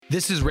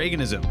This is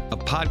Reaganism, a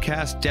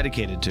podcast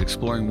dedicated to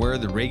exploring where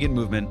the Reagan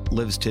movement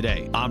lives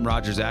today. I'm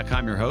Roger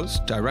Zakheim, your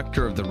host,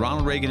 director of the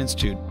Ronald Reagan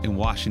Institute in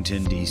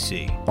Washington,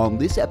 D.C. On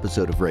this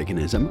episode of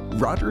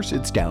Reaganism, Roger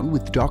sits down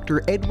with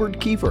Dr.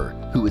 Edward Keefer,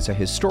 who is a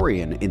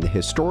historian in the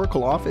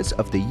Historical Office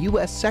of the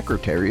U.S.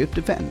 Secretary of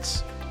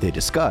Defense. They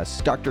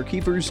discuss Dr.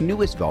 Keefer's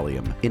newest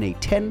volume in a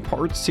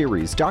 10-part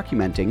series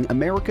documenting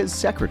America's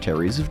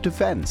Secretaries of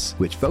Defense,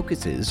 which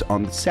focuses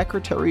on the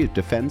Secretary of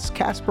Defense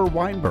Caspar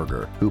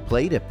Weinberger, who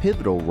played a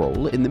pivotal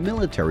role in the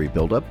military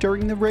buildup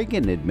during the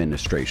Reagan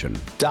Administration.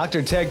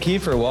 Dr. Ted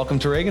Keefer, welcome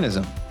to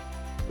Reaganism.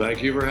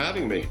 Thank you for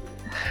having me.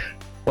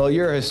 Well,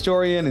 you're a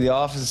historian in the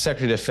Office of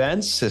Secretary of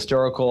Defense,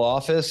 Historical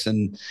Office,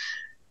 and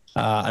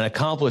an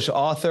accomplished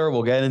author.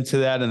 We'll get into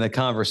that in the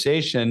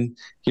conversation.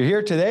 You're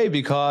here today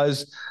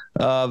because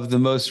of the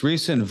most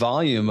recent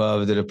volume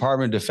of the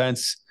Department of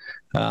Defense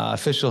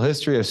Official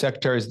History of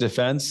Secretaries of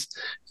Defense.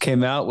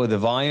 Came out with a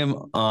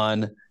volume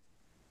on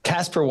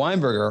Caspar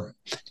Weinberger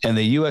and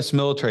the U.S.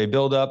 military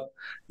buildup,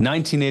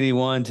 1981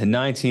 to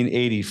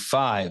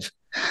 1985.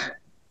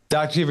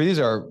 Dr. Keefer, these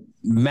are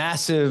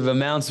massive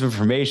amounts of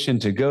information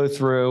to go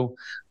through.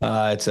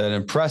 It's an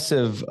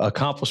impressive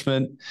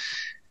accomplishment.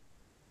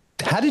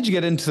 How did you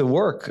get into the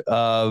work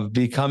of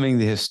becoming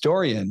the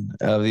historian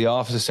of the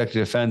Office of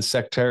Secretary of Defense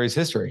Secretary's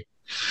history?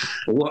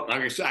 Well, I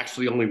guess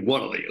actually only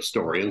one of the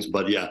historians,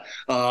 but yeah.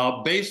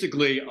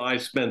 Basically, I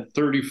spent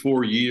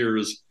 34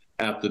 years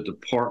at the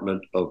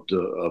Department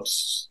of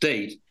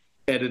State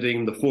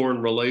editing the Foreign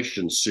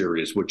Relations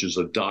series, which is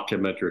a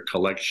documentary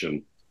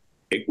collection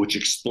which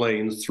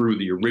explains through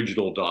the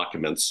original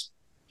documents,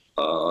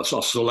 a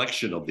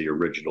selection of the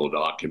original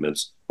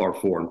documents, our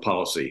foreign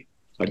policy.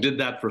 I did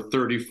that for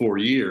 34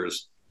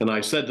 years, and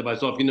I said to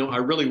myself, I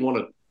really want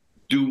to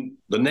do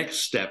the next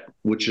step,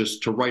 which is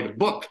to write a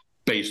book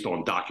based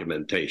on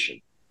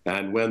documentation.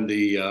 And when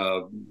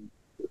the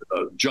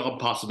job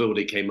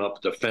possibility came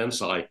up,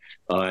 defense, I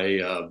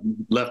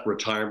left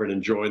retirement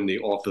and joined the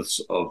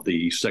Office of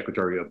the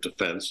Secretary of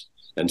Defense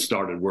and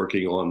started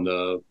working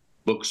on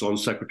books on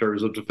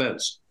Secretaries of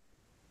Defense.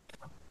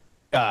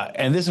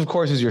 And this, of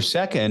course, is your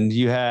second.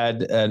 You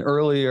had an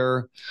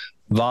earlier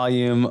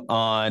volume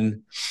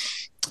on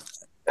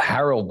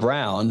Harold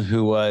Brown,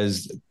 who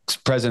was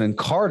President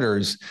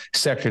Carter's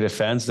Secretary of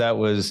Defense. That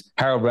was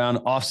Harold Brown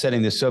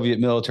offsetting the Soviet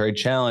military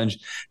challenge,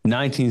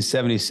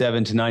 1977 to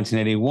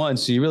 1981.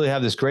 So you really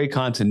have this great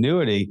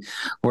continuity,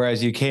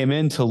 whereas you came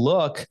in to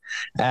look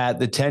at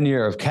the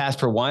tenure of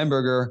Caspar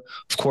Weinberger.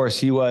 Of course,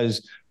 he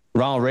was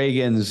Ronald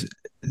Reagan's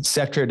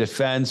Secretary of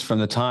Defense from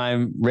the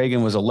time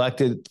Reagan was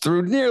elected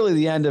through nearly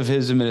the end of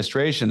his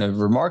administration, a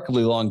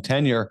remarkably long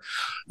tenure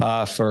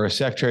for a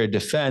Secretary of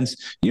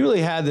Defense. You really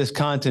had this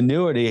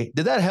continuity.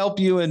 Did that help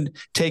you in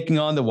taking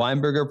on the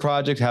Weinberger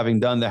project, having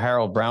done the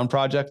Harold Brown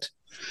project?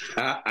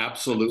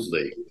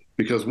 Absolutely.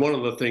 Because one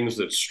of the things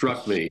that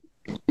struck me,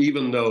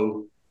 even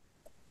though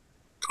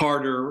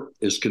Carter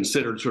is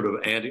considered sort of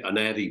an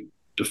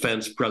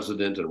anti-defense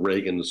president and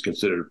Reagan is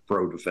considered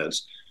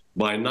pro-defense,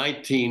 by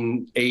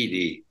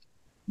 1980,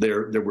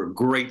 there were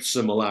great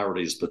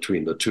similarities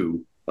between the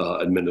two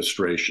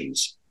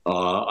administrations.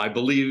 I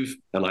believe,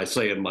 and I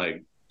say in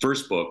my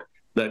first book,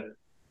 that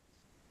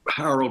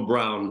Harold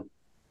Brown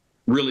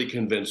really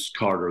convinced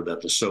Carter that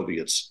the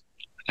Soviets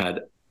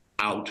had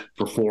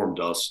outperformed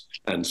us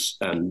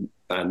and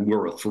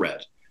were a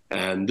threat.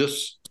 And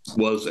this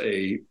was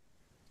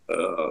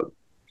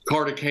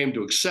Carter came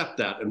to accept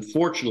that.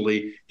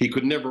 Unfortunately, he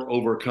could never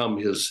overcome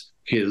his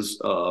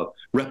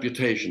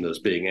reputation as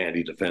being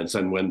anti-defense.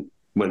 And when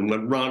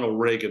Ronald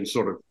Reagan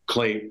sort of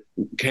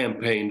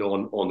campaigned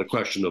on the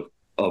question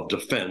of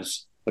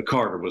defense,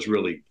 Carter was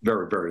really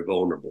very, very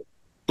vulnerable.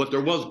 But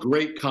there was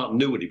great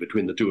continuity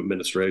between the two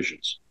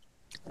administrations.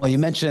 Well, you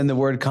mentioned the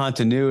word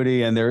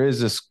continuity, and there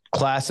is this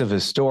class of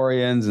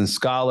historians and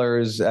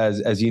scholars,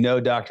 as you know,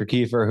 Dr.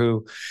 Keefer,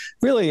 who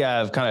really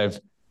have kind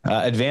of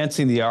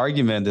advancing the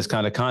argument, this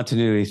kind of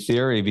continuity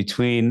theory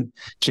between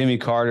Jimmy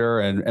Carter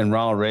and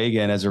Ronald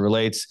Reagan as it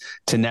relates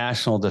to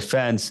national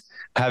defense.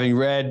 Having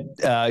read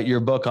your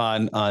book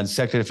on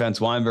Secretary of Defense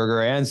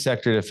Weinberger and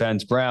Secretary of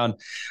Defense Brown,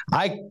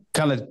 I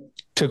kind of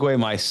took away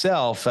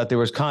myself that there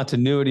was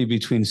continuity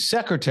between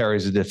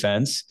Secretaries of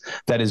Defense,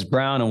 that is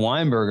Brown and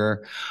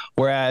Weinberger,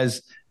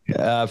 whereas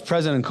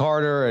President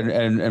Carter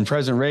and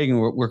President Reagan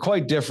were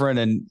quite different.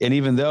 And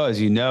even though,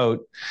 as you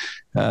note,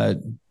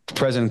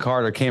 President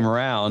Carter came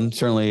around,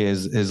 certainly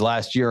his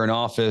last year in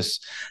office,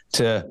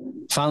 to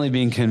finally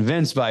being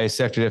convinced by his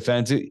Secretary of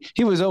Defense.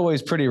 He was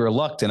always pretty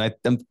reluctant. I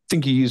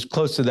think you used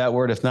close to that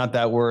word, if not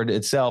that word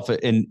itself,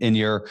 in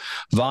your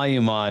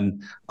volume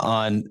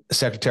on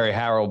Secretary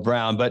Harold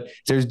Brown. But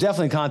there's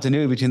definitely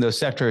continuity between those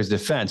Secretaries of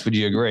Defense. Would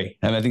you agree?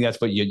 And I think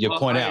that's what you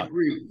point out. I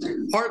agree,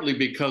 partly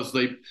because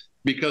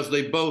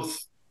they both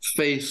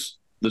face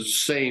the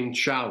same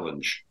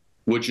challenge,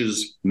 which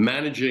is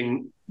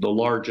managing the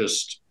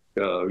largest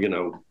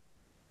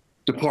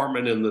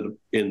department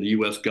in the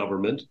U.S.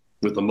 government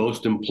with the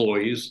most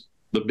employees,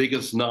 the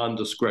biggest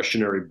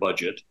non-discretionary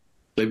budget.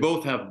 They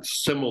both have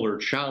similar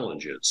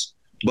challenges,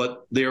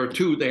 but they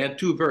had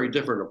two very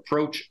different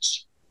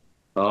approaches.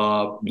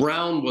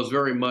 Brown was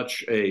very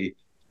much a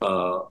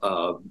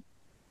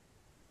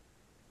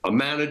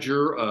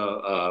manager,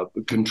 a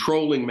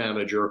controlling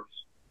manager.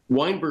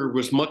 Weinberger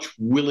was much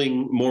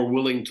more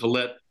willing to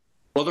let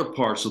other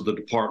parts of the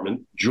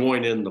department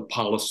join in the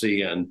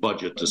policy and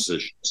budget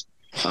decisions.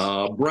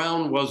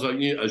 Brown was,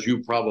 as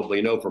you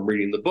probably know from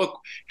reading the book,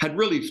 had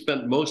really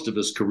spent most of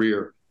his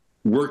career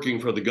working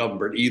for the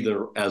government,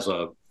 either as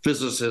a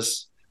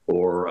physicist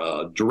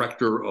or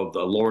director of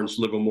the Lawrence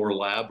Livermore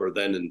Lab, or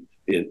then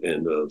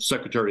in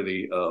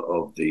Secretary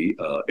of the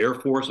Air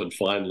Force, and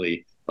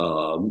finally,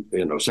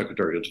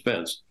 Secretary of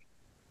Defense.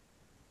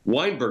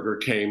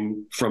 Weinberger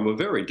came from a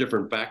very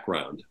different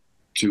background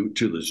to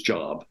this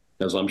job.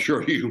 As I'm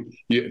sure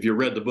if you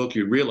read the book,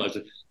 you realize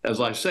it. As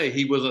I say,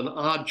 he was an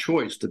odd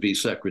choice to be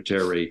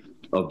Secretary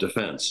of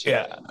Defense.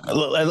 Yeah,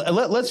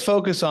 let's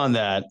focus on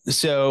that.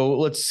 So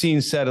let's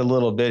scene set a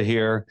little bit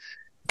here.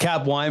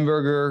 Cap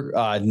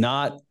Weinberger,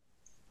 not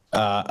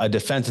a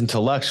defense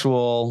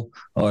intellectual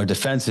or a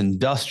defense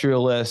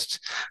industrialist.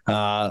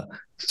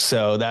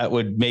 So that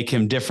would make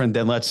him different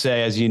than, let's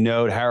say, as you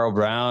note, Harold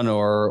Brown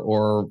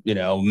or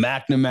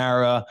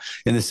McNamara,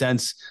 in the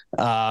sense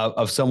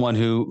of someone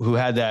who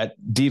had that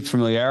deep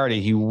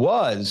familiarity. He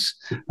was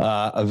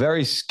a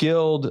very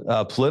skilled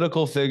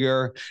political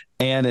figure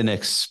and an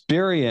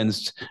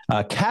experienced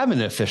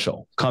cabinet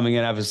official, coming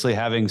in, obviously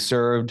having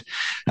served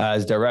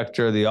as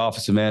director of the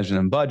Office of Management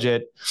and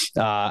Budget,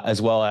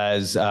 as well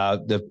as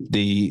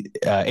the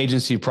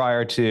agency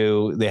prior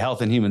to the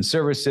Health and Human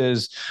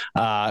Services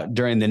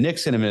during the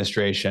Nixon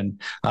administration,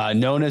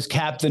 known as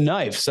Cap the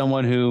Knife,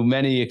 someone who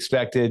many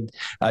expected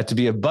to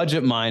be a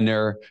budget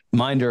minder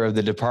of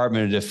the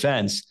Department of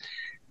Defense.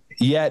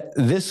 Yet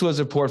this was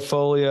a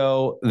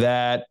portfolio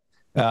that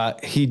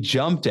he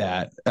jumped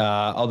at,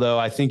 although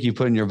I think you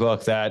put in your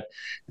book that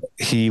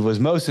he was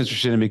most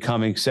interested in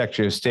becoming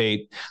Secretary of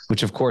State,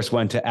 which of course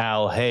went to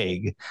Al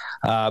Haig.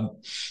 But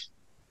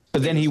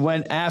then he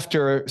went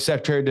after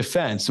Secretary of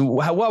Defense.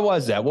 What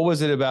was that? What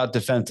was it about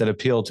defense that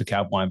appealed to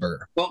Cap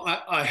Weinberger? Well,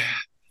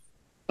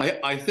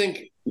 I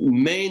think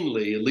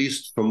mainly, at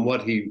least from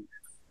what he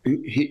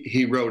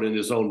wrote in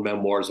his own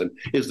memoirs, and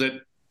is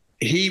that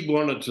he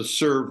wanted to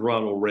serve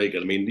Ronald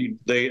Reagan. I mean,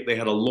 they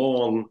had a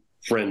long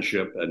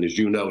friendship, and as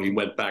you know, he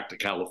went back to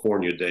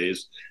California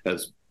days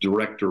as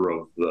director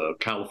of the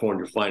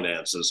California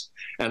finances.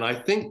 And I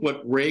think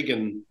the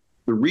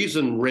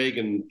reason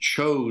Reagan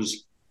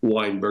chose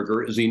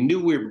Weinberger is he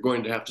knew we were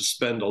going to have to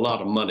spend a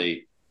lot of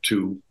money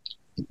to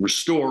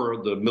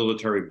restore the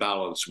military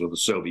balance with the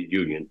Soviet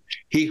Union.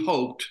 He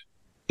hoped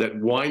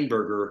that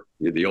Weinberger,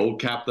 the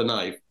old Cap the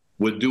Knife,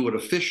 would do it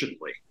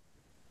efficiently.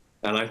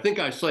 And I think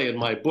I say in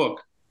my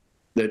book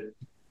that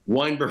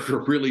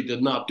Weinberger really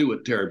did not do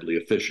it terribly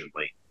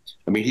efficiently.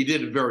 I mean, he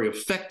did it very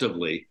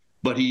effectively,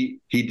 but he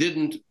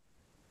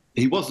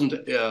wasn't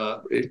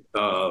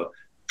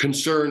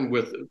concerned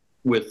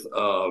with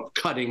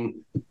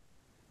cutting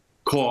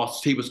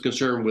costs. He was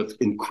concerned with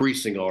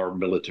increasing our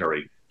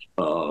military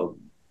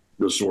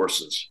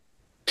resources.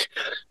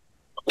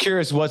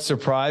 Curious what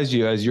surprised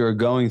you as you were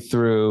going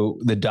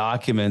through the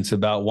documents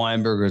about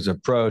Weinberger's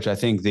approach. I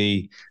think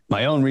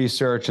my own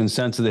research and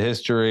sense of the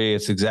history,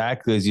 it's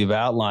exactly as you've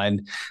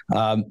outlined,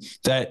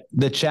 that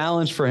the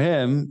challenge for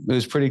him, it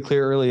was pretty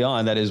clear early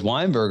on, that is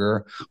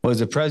Weinberger was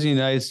the president of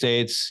the United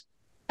States,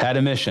 had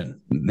a mission.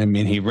 I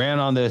mean, he ran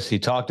on this. He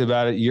talked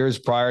about it years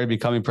prior to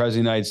becoming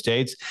president of the United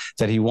States,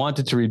 that he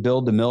wanted to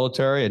rebuild the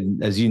military.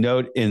 And as you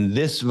note in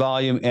this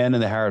volume and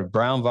in the Harold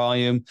Brown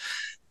volume,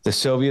 the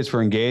Soviets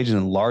were engaged in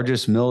the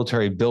largest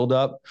military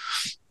buildup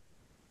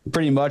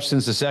pretty much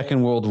since the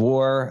Second World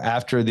War,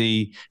 after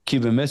the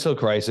Cuban Missile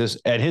Crisis.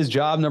 And his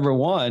job, number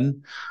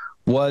one,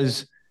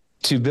 was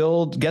to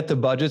get the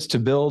budgets to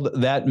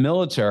build that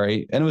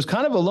military. And it was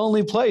kind of a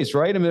lonely place,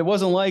 right? I mean, it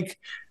wasn't like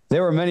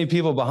there were many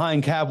people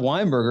behind Cap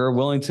Weinberger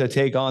willing to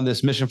take on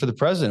this mission for the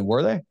president,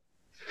 were they?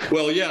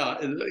 Well, yeah,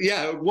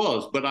 it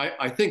was. But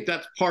I think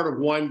that's part of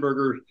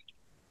Weinberger,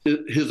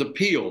 his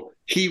appeal.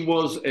 He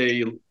was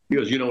he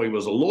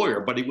was a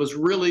lawyer, but he was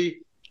really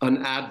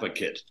an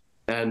advocate.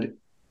 And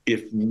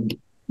if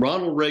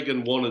Ronald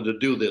Reagan wanted to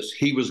do this,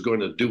 he was going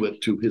to do it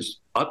to his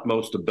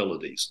utmost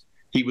abilities.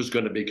 He was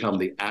going to become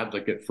the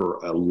advocate for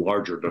a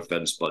larger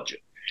defense budget.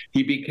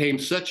 He became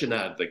such an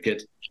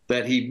advocate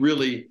that he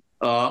really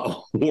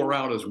wore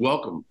out his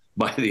welcome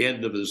by the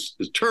end of his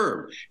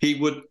term. He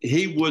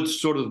would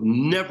sort of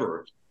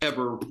never,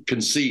 ever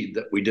concede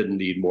that we didn't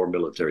need more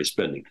military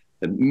spending.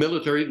 And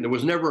there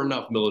was never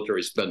enough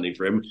military spending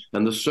for him.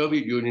 And the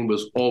Soviet Union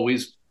was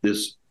always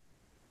this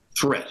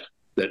threat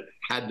that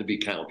had to be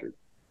countered.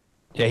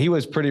 Yeah, he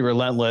was pretty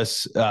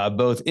relentless,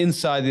 both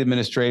inside the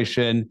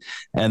administration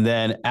and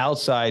then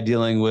outside,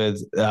 dealing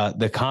with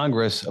the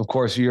Congress. Of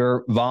course,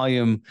 your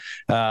volume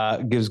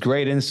gives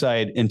great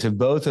insight into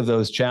both of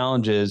those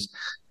challenges.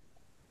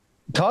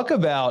 Talk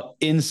about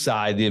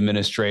inside the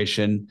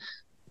administration.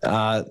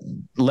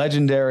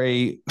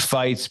 legendary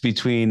fights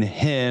between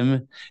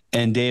him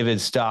and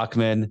David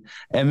Stockman,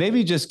 and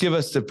maybe just give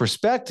us the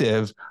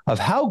perspective of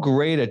how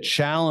great a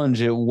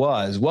challenge it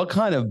was, what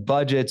kind of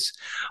budgets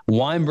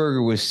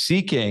Weinberger was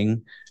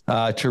seeking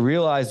to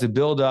realize the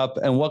buildup,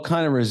 and what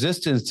kind of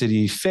resistance did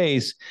he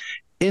face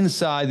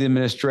inside the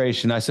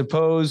administration. I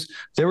suppose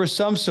there were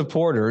some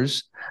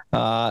supporters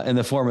in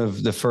the form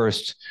of the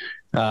first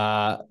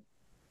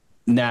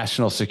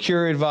national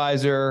security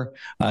advisor.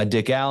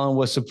 Dick Allen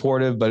was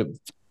supportive, but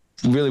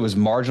really was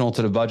marginal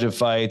to the budget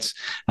fights,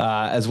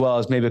 as well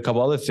as maybe a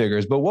couple other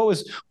figures. But what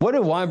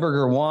did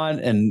Weinberger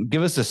want? And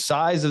give us the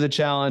size of the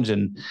challenge,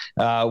 and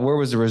where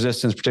was the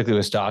resistance, particularly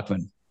with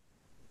Stockman?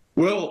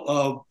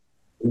 Well,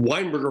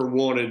 Weinberger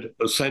wanted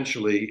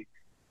essentially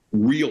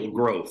real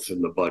growth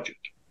in the budget,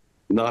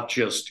 not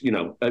just,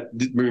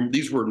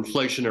 these were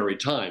inflationary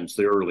times,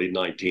 the early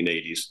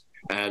 1980s.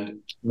 And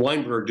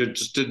Weinberger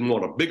just didn't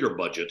want a bigger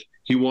budget.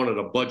 He wanted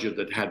a budget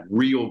that had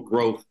real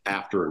growth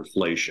after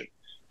inflation.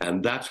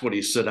 And that's what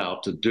he set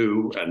out to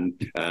do and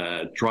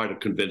try to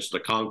convince the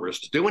Congress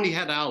to do. And he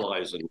had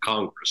allies in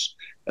Congress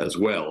as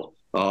well.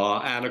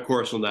 And of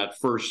course, on that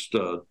first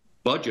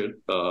budget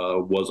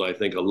was, I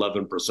think,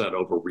 11%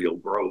 over real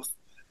growth.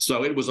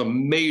 So it was a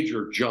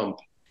major jump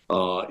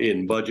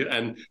in budget.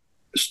 And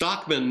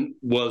Stockman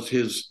was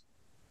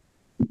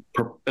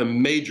a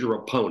major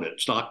opponent.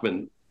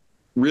 Stockman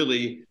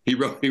really,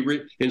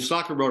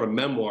 Stockman wrote a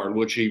memoir in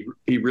which he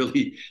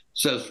really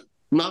says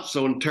not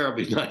so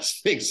terribly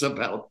nice things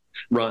about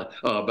Cap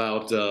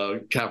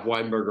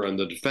Weinberger and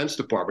the Defense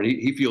Department.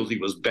 He feels he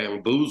was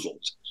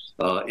bamboozled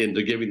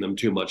into giving them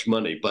too much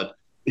money. But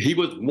he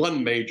was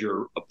one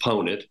major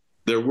opponent.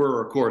 There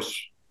were, of course,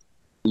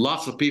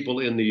 lots of people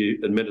in the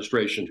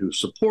administration who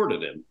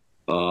supported him.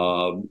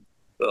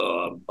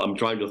 I'm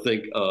trying to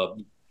think.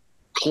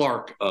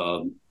 Clark.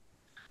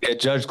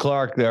 Judge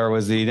Clark there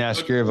was the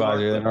national security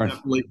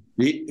advisor.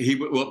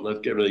 Well, let's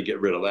get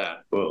rid of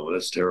that. Oh,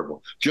 that's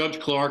terrible.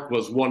 Judge Clark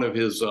was one of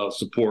his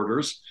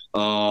supporters.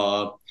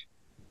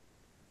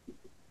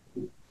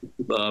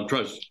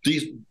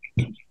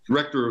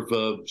 Director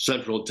of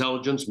Central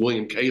Intelligence,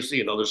 William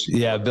Casey, and others.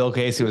 Yeah, Bill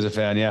Casey was a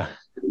fan. Yeah.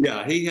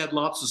 Yeah, he had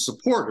lots of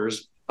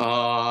supporters,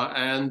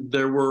 and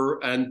there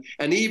were, and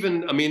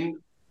even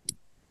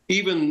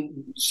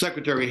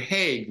Secretary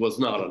Haig was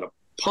not an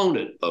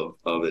opponent of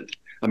it.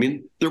 I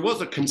mean, there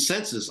was a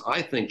consensus,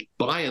 I think,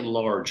 by and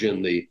large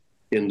in the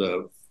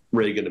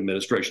Reagan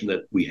administration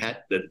that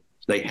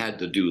they had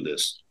to do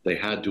this. They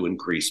had to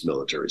increase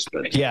military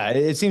spending. Yeah,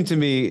 it seemed to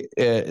me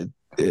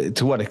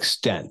to what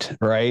extent,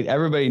 right?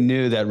 Everybody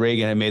knew that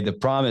Reagan had made the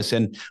promise,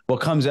 and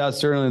what comes out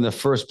certainly in the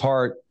first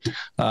part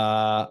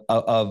of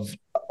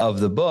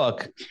the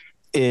book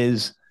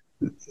is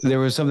there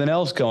was something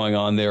else going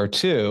on there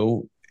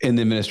too in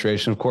the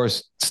administration. Of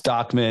course,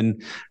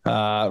 Stockman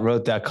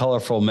wrote that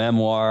colorful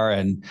memoir,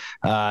 and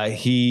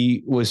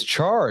he was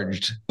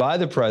charged by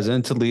the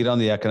president to lead on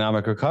the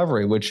economic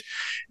recovery, which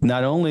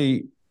not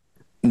only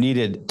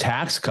needed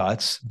tax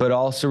cuts, but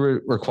also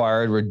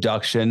required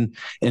reduction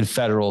in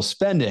federal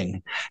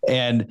spending.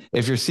 And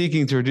if you're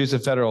seeking to reduce the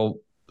federal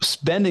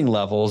spending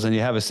levels, and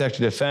you have a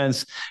Secretary of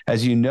Defense,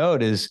 as you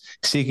note, is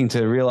seeking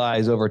to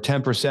realize over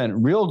 10%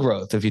 real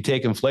growth. If you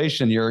take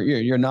inflation,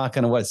 you're not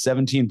going to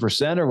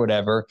 17% or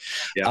whatever.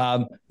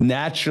 Yeah.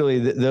 Naturally,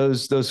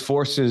 those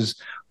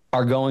forces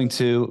are going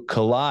to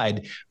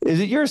collide. Is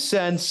it your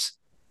sense,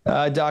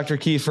 Dr.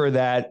 Keefer,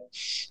 that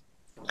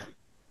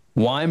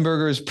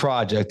Weinberger's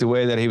project, the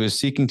way that he was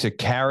seeking to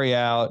carry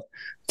out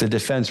the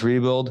defense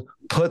rebuild,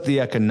 put the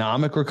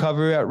economic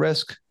recovery at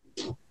risk?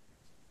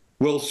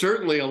 Well,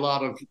 certainly a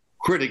lot of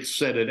critics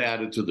said it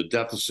added to the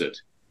deficit,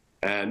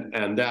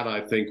 and that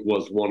I think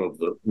was one of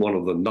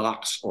the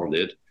knocks on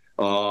it.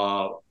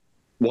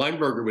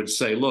 Weinberger would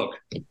say, "Look,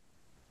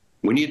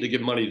 we need to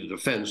give money to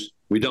defense.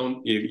 We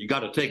don't. You got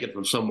to take it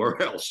from somewhere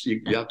else.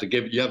 You have to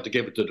give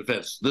it to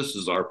defense. This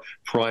is our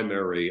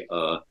primary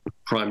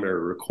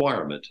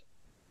requirement."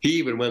 He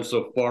even went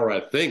so far, I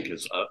think,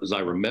 as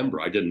I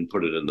remember, I didn't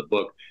put it in the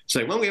book,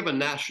 saying, "Well, we have a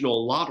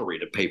national lottery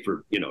to pay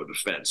for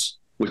defense."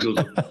 Which was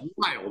a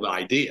wild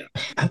idea,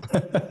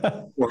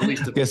 or at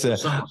least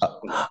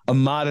a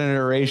modern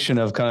iteration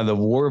of kind of the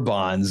war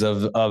bonds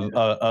of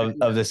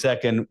the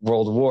Second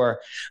World War.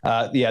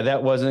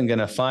 That wasn't going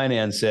to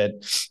finance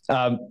it,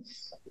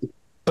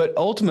 but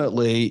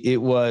ultimately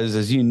it was,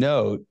 as you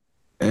note,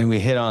 and we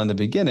hit on in the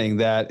beginning,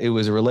 that it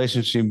was a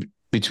relationship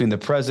between the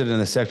president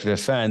and the Secretary of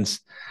Defense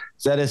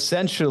that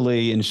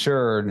essentially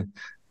ensured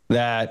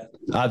that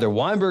either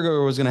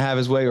Weinberger was going to have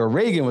his way or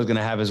Reagan was going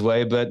to have his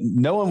way, but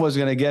no one was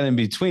going to get in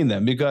between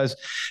them. Because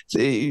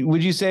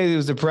would you say it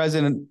was the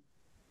president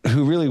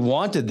who really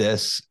wanted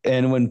this,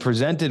 and when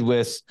presented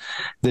with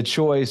the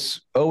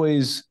choice,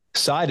 always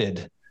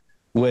sided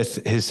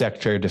with his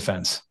Secretary of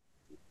Defense?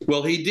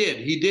 Well, he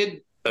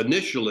did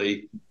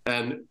initially,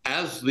 and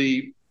as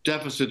the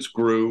deficits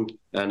grew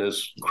and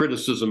as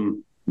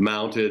criticism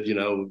mounted,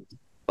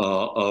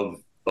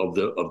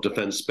 of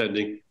defense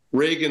spending,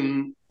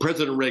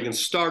 President Reagan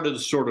started to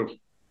sort of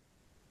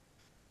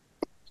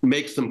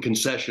make some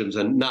concessions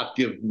and not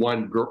give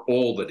Weinberger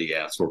all that he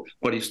asked for,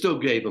 but he still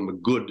gave him a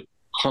good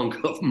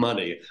hunk of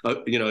money.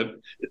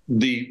 The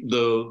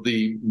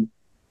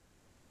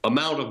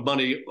amount of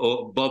money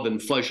above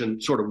inflation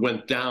sort of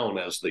went down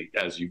as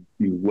you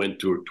went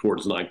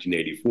towards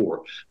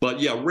 1984.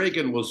 But yeah,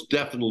 Reagan was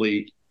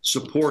definitely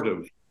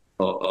supportive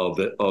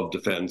of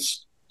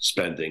defense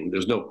spending.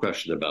 There's no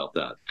question about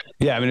that.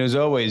 Yeah, I mean, it was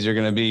always you're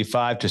going to be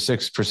 5 to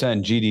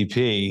 6%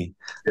 GDP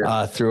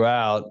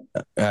throughout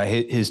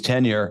his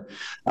tenure.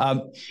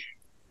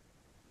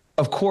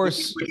 Of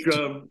course,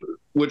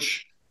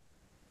 which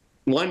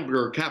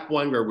Cap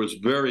Weinberger was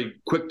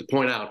very quick to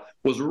point out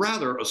was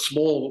rather a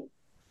small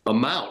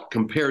amount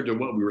compared to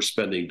what we were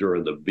spending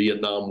during the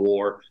Vietnam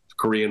War, the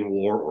Korean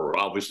War, or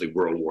obviously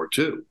World War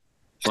II.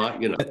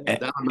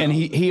 And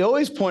he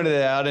always pointed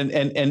it out,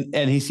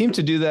 and he seemed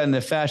to do that in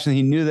a fashion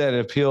he knew that it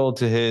appealed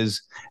to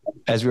his,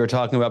 as we were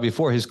talking about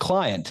before, his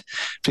client.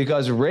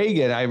 Because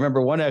Reagan, I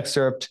remember one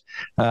excerpt,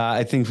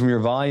 I think from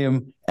your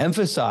volume,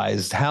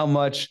 emphasized how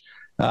much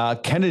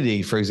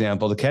Kennedy, for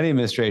example, the Kennedy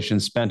administration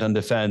spent on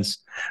defense,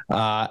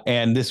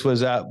 and this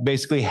was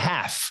basically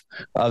half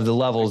of the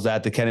levels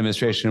that the Kennedy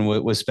administration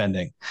was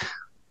spending.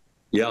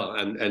 Yeah,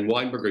 and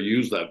Weinberger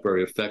used that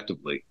very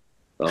effectively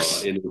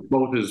in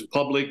both his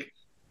public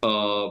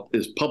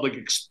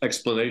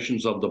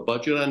explanations of the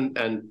budget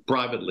and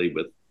privately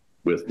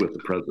with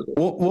the president.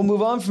 We'll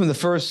move on from the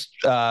first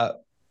kind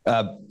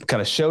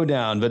of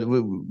showdown, but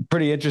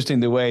pretty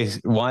interesting the way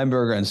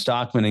Weinberger and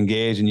Stockman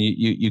engage, and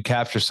you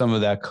capture some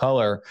of that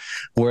color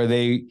where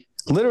they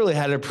literally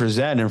had to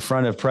present in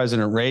front of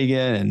President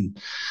Reagan,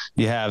 and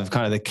you have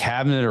kind of the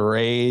cabinet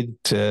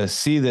arrayed to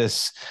see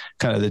this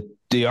kind of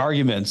the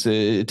arguments.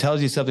 It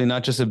tells you something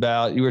not just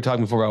about, you were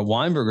talking before about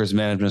Weinberger's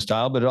management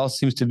style, but it also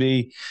seems to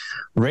be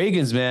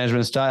Reagan's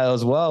management style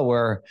as well,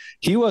 where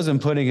he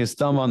wasn't putting his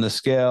thumb on the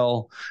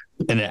scale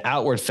in an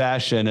outward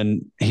fashion,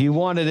 and he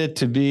wanted it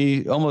to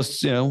be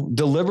almost,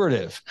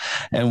 deliberative.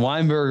 And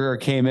Weinberger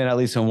came in, at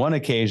least on one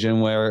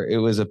occasion, where it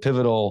was a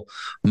pivotal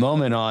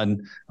moment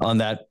on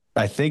that.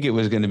 I think it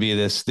was going to be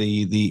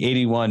the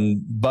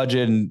 81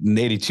 budget and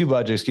the 82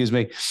 budget, excuse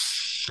me,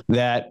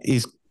 that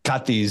he's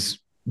got these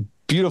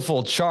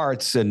beautiful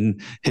charts,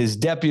 and his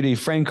deputy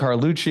Frank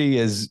Carlucci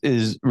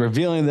is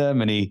revealing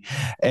them,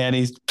 and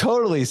he's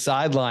totally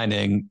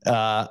sidelining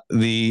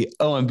the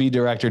OMB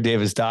director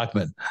David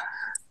Stockman.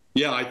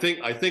 Yeah, I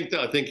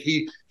think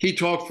he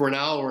talked for an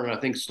hour, and I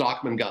think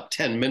Stockman got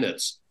 10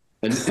 minutes.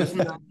 And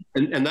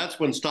and that's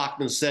when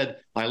Stockman said,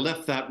 "I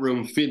left that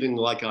room feeling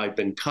like I'd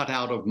been cut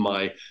out of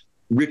my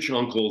rich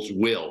uncle's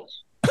will."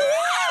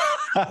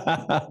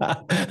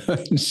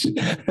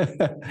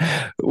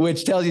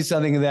 Which tells you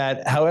something,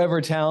 that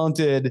however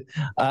talented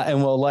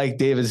and well-liked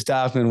David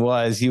Stockman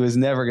was, he was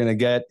never going to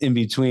get in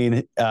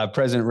between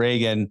President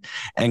Reagan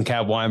and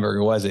Cap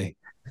Weinberger, was he?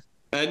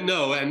 And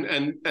no,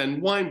 and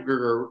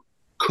Weinberger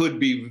could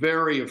be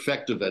very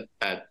effective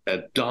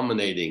at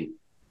dominating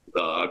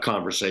a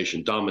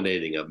conversation,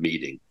 dominating a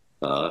meeting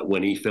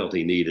when he felt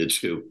he needed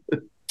to.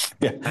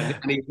 Yeah.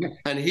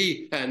 and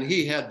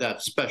he had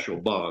that special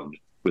bond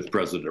with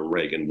President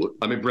Reagan,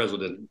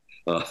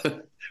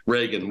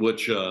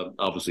 which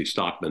obviously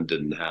Stockman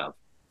didn't have.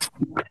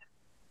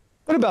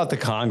 What about the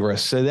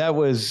Congress? So that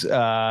was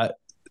an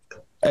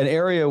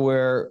area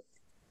where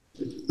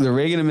the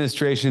Reagan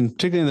administration,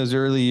 particularly in those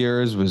early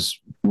years, was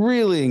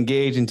really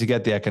engaging to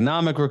get the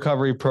economic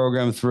recovery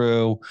program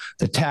through,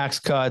 the tax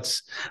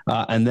cuts,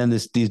 and then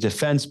these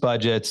defense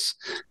budgets.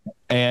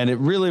 And it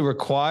really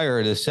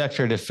required the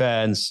Secretary of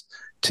Defense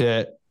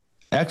to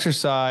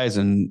exercise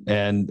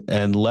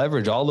and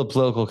leverage all the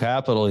political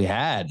capital he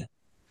had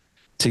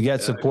to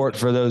get support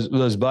for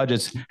those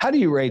budgets. How do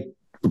you rate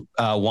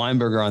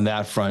Weinberger on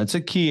that front? It's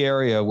a key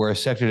area where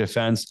Secretary of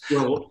Defense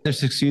either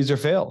succeeds or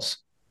fails.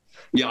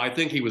 Yeah, I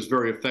think he was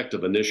very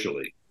effective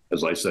initially,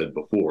 as I said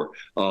before.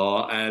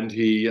 And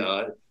he,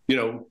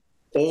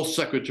 all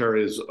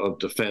secretaries of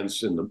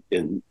defense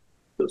in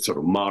the sort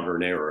of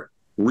modern era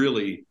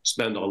really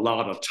spend a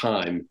lot of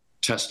time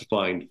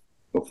testifying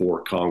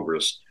before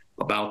Congress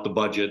about the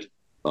budget,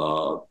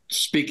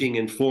 speaking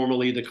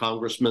informally to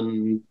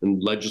congressmen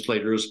and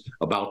legislators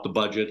about the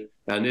budget.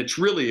 And it's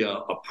really a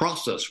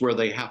process where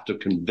they have to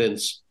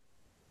convince,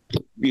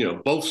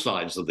 both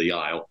sides of the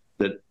aisle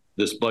that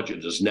this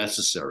budget is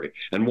necessary.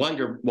 And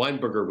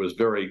Weinberger was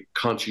very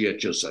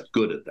conscientious and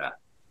good at that.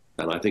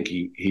 And I think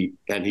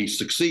he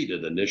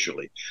succeeded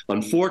initially.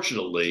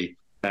 Unfortunately,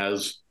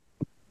 as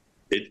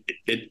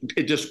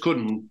it just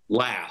couldn't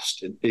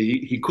last.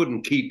 He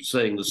couldn't keep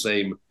saying the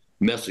same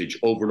message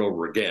over and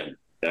over again.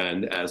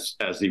 And as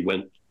he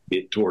went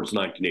towards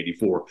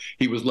 1984,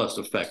 he was less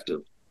effective.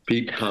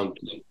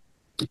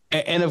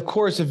 And of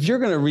course, if you're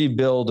going to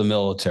rebuild a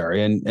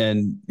military,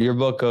 and your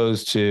book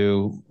goes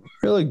to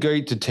really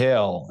great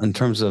detail in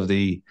terms of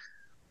the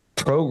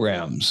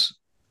programs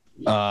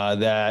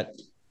that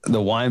the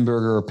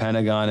Weinberger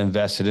Pentagon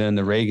invested in,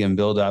 the Reagan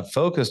Buildup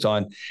focused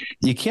on,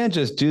 you can't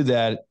just do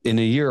that in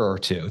a year or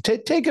two.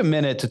 Take a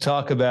minute to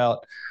talk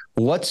about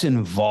what's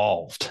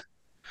involved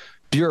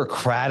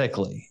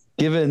bureaucratically,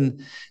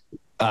 given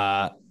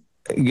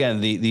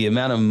again the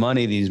amount of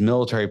money these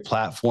military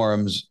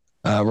platforms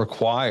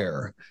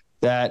require,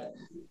 that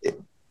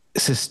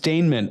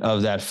sustainment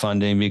of that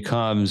funding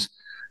becomes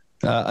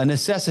a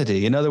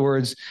necessity. In other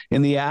words,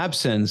 in the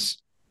absence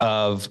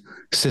of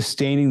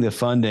sustaining the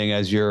funding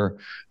as you're,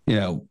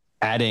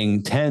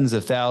 adding tens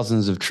of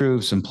thousands of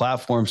troops and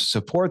platforms to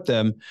support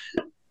them,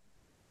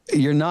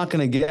 you're not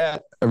going to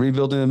get a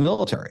rebuilding of the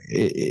military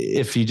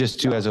if you just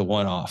do as a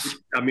one-off.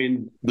 I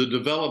mean, the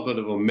development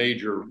of a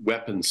major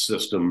weapons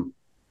system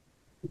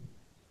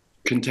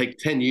can take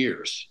 10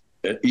 years,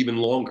 even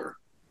longer.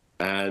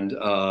 And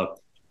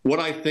what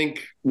I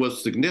think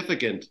was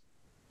significant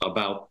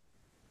about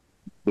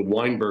the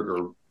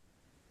Weinberger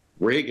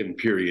Reagan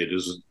period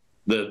is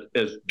that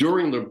as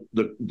during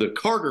the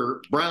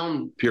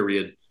Carter-Brown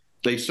period,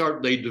 they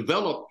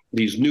developed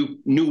these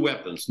new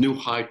weapons, new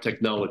high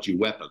technology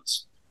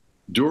weapons.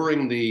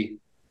 During the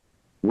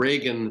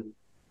Reagan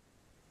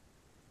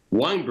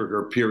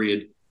Weinberger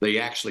period, they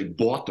actually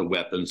bought the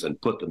weapons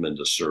and put them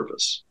into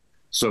service.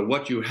 So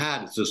what you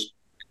had is this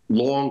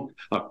long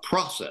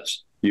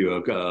process. You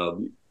have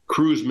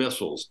cruise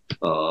missiles,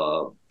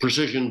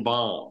 precision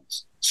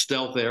bombs,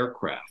 stealth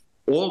aircraft.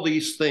 All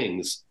these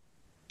things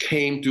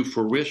came to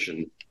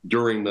fruition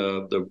during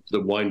the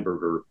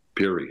Weinberger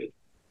period.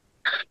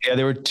 Yeah,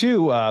 there were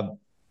two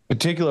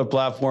particular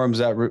platforms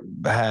that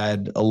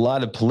had a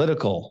lot of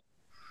political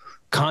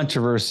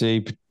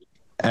controversy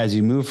as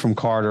you move from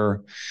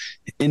Carter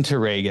into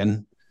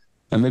Reagan,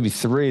 and maybe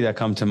three that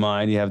come to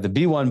mind. You have the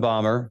B-1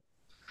 bomber,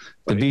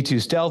 the B-2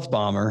 stealth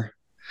bomber,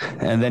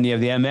 and then you have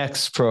the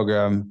MX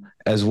program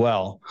as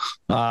well.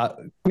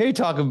 Maybe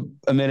talk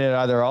a minute,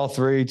 either all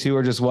three, two,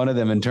 or just one of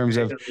them in terms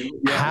of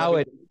how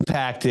it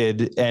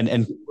impacted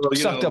and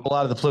sucked up a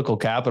lot of the political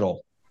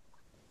capital.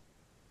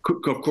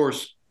 Of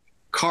course,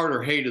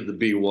 Carter hated the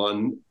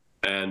B-1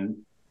 and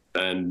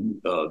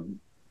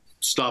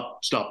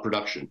stopped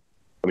production.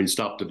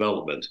 Stopped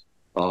development.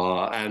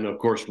 And of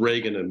course,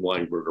 Reagan and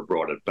Weinberger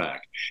brought it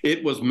back.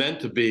 It was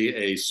meant to be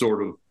a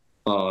sort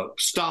of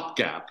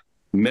stopgap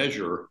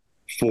measure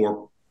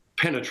for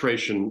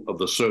penetration of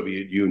the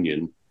Soviet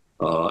Union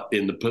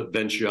in the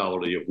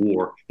eventuality of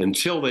war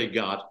until they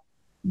got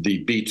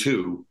the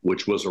B-2,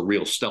 which was a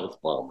real stealth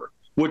bomber,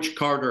 which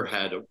Carter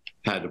had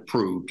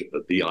approved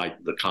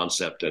the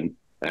concept, and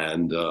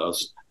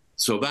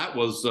so that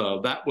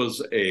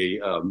was a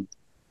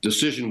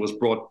decision was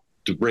brought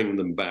to bring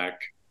them back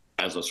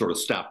as a sort of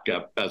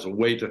stopgap, as a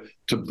way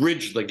to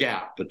bridge the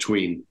gap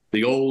between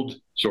the old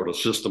sort of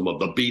system of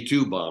the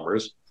B-2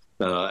 bombers,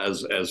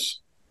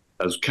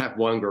 as Cap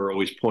Weinberger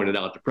always pointed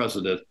out to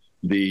President,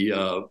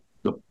 the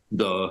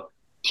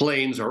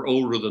planes are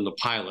older than the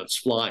pilots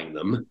flying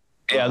them.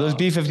 Yeah, those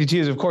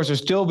B-52s, of course, are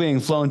still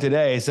being flown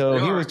today. So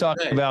he was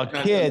talking about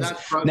kids.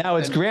 Now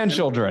it's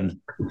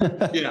grandchildren.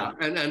 Yeah,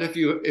 and if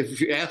you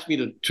ask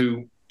me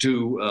to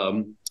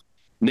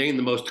name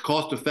the most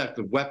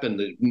cost-effective weapon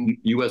the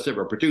U.S.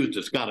 ever produced,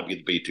 it's got to be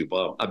the B-2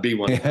 bomb, a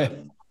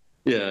B-1.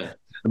 Yeah,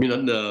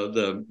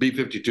 the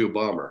B-52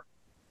 bomber.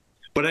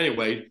 But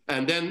anyway,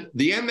 and then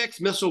the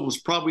MX missile was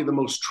probably the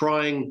most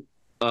trying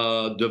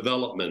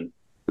development,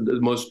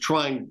 the most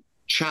trying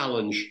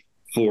challenge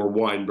for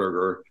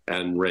Weinberger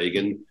and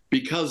Reagan,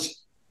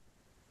 because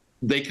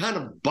they kind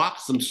of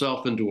boxed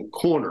themselves into a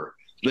corner.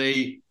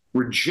 They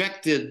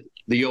rejected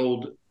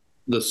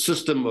the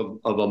system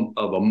of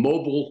a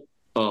mobile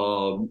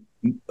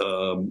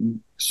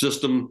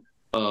system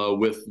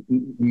with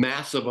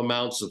massive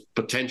amounts of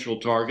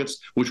potential targets,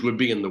 which would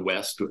be in the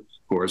West, of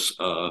course,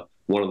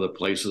 one of the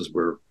places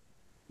where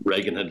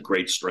Reagan had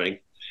great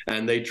strength.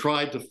 And they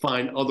tried to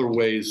find other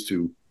ways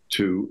to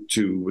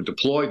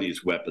deploy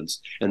these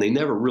weapons, and they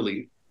never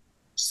really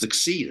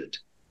succeeded.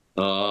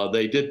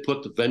 They did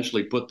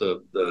eventually put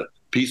the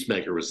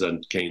Peacemaker, as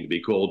then came to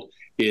be called,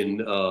 in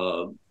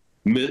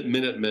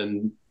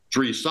Minutemen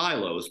III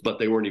silos, but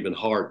they weren't even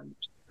hardened.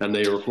 And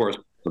they were, of course,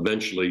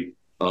 eventually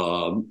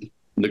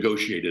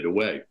negotiated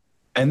away.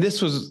 And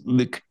this was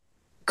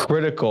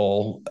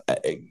critical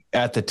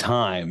at the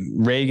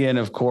time. Reagan,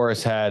 of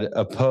course, had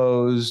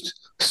opposed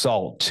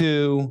SALT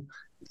II,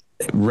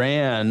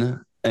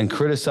 ran and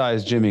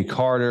criticized Jimmy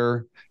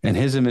Carter and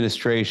his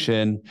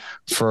administration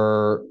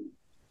for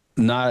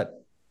not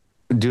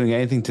doing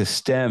anything to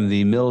stem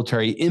the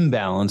military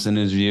imbalance, in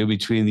his view,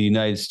 between the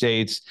United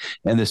States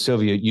and the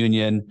Soviet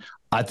Union.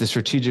 At the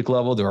strategic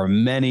level, there are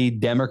many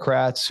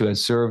Democrats who had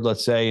served,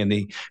 let's say, in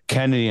the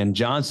Kennedy and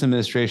Johnson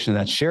administration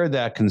that shared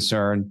that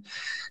concern.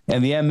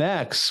 And the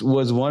MX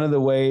was one of the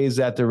ways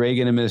that the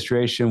Reagan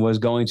administration was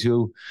going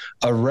to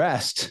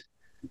arrest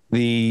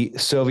the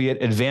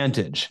Soviet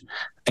advantage.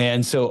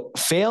 And so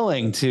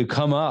failing to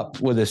come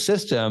up with a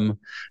system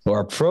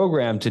or a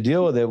program to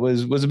deal with it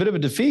was a bit of a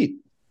defeat.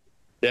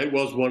 That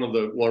was one of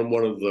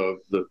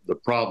the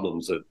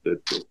problems that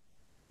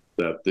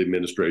the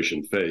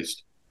administration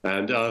faced.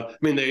 And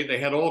they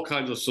had all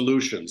kinds of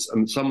solutions,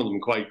 and some of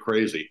them quite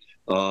crazy.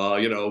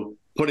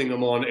 Putting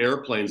them on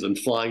airplanes and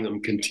flying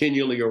them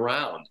continually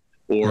around,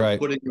 or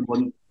putting them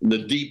on the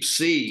deep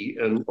sea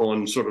and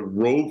on sort of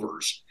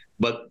rovers.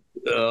 But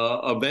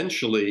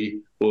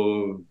eventually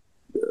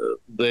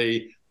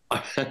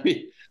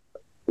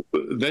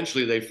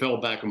eventually they fell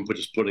back and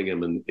just putting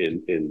him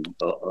in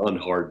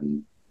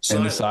unhardened silos.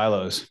 In the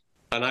silos.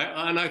 And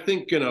I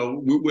think,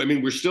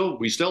 we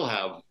still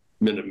have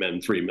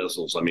Minutemen III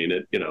missiles. I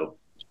mean,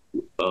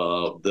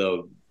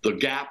 the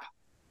gap.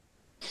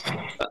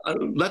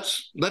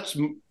 Let's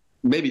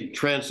maybe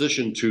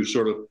transition to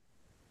sort of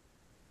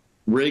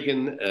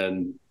Reagan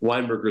and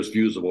Weinberger's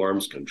views of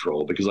arms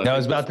control, because I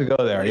was about to go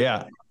there.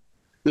 Yeah,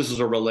 this is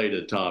a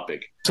related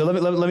topic. So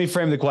let me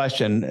frame the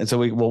question, and so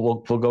we'll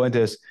go into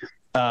this.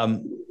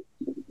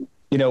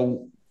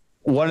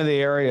 One of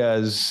the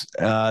areas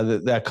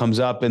that comes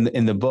up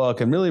in the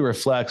book and really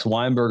reflects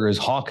Weinberger's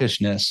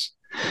hawkishness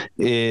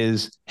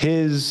is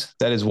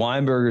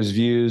Weinberger's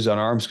views on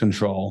arms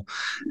control.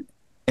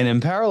 And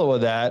in parallel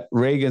with that,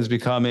 Reagan's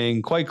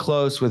becoming quite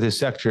close with his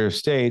Secretary of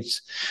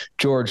State,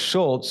 George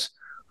Shultz,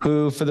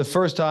 who for the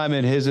first time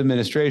in his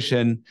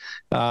administration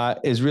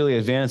is really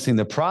advancing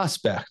the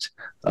prospect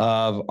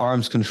of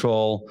arms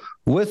control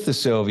with the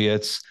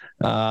Soviets,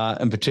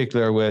 in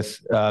particular with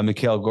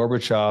Mikhail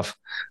Gorbachev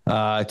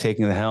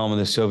taking the helm of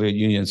the Soviet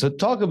Union. So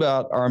talk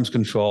about arms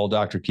control,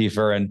 Dr.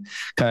 Keefer, and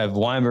kind of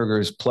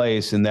Weinberger's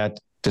place in that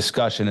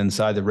discussion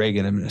inside the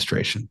Reagan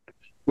administration.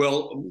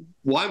 Well,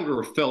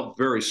 Weinberger felt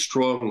very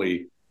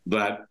strongly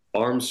that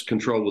arms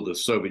control with the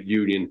Soviet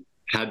Union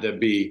had to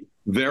be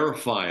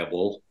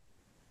verifiable.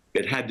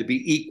 It had to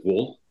be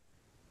equal.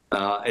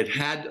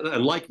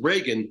 And like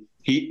Reagan,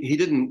 he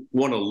didn't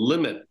want to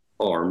limit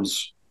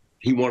arms.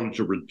 He wanted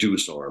to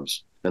reduce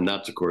arms. And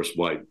that's, of course,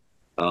 why.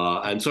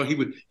 And so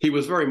he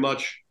was very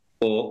much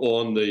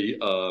on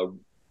the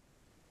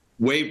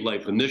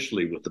wavelength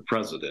initially with the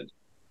president.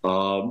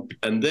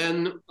 And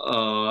then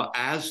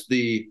as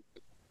the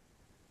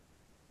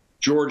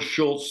George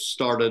Shultz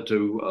started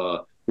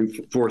to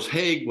force,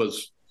 Haig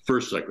was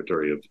first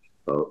Secretary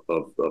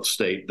of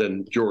State,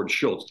 then George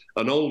Shultz,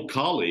 an old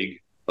colleague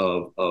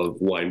of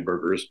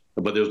Weinberger's,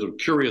 but there's a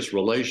curious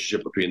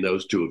relationship between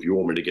those two. If you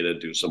want me to get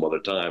into some other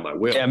time, I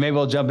will. Yeah, maybe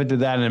we'll jump into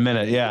that in a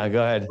minute. Yeah,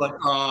 go ahead.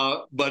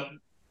 But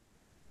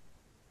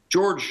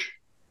George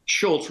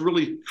Shultz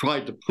really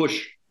tried to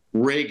push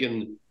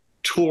Reagan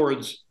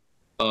towards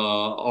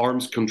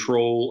arms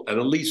control, and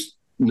at least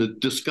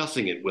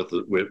discussing it with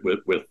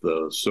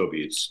the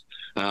Soviets.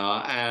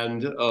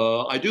 And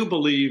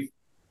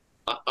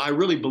I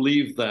really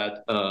believe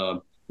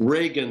that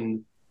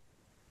Reagan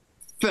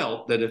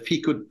felt that if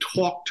he could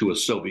talk to a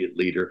Soviet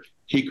leader,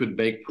 he could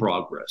make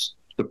progress.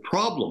 The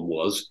problem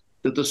was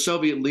that the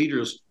Soviet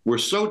leaders were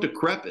so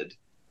decrepit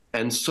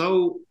and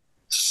so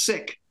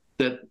sick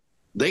that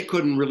they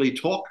couldn't really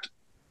talk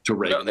to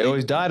Reagan. No, they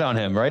always died on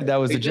him, right? That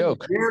was the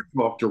joke. They didn't dare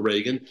talk to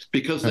Reagan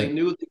because they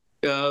knew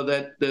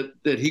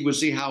that he would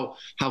see how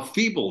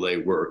feeble they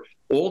were.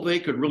 All they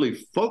could really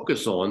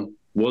focus on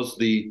was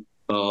the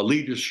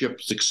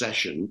leadership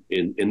succession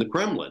in the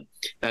Kremlin.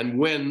 And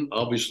when,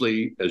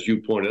 obviously, as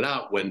you pointed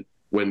out, when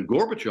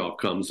Gorbachev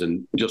comes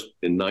in just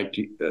in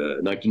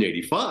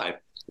 1985,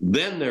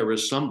 then there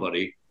is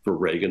somebody for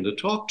Reagan to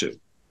talk to.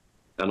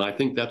 And I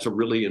think that's a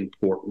really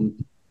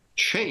important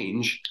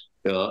change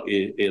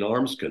in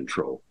arms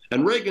control.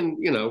 And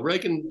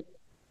Reagan,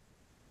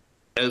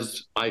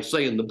 as I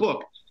say in the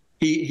book,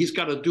 he's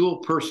got a dual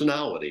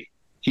personality.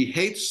 He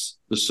hates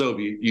the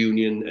Soviet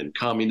Union and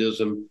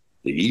communism,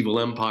 the evil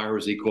empire,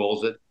 as he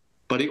calls it,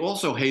 but he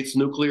also hates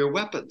nuclear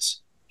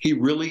weapons. He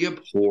really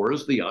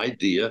abhors the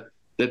idea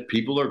that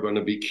people are going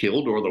to be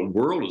killed or the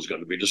world is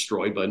going to be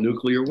destroyed by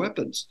nuclear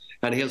weapons.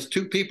 And he has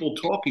two people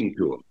talking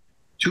to him,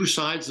 two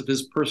sides of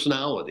his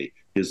personality.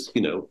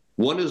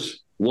 One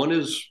is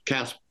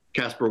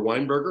Caspar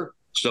Weinberger,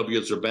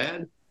 Soviets are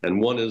bad, and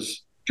one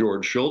is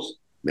George Shultz.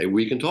 Maybe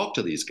we can talk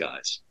to these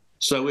guys.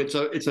 So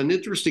it's an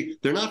interesting.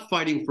 They're not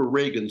fighting for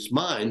Reagan's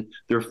mind.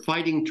 They're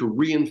fighting to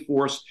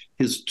reinforce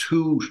his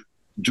two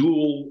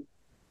dual,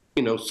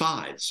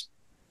 sides.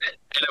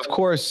 And of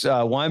course,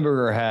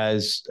 Weinberger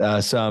has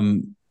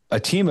a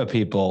team of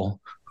people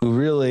who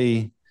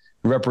really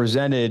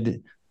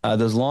represented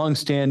those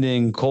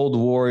longstanding Cold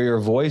Warrior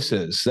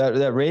voices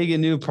that Reagan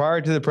knew prior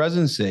to the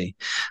presidency.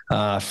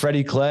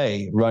 Freddie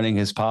Clay running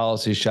his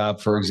policy shop,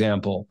 for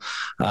example.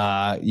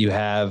 You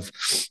have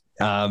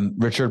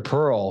Richard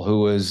Pearl,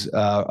 who was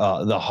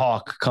the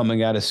hawk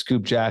coming out of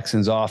Scoop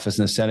Jackson's office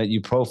in the Senate.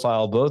 You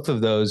profile both of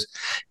those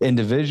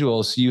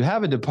individuals. So you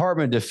have a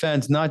Department of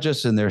Defense, not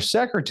just in their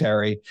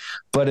secretary,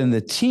 but in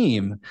the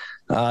team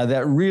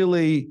that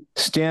really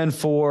stand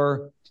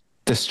for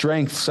the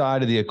strength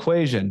side of the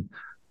equation.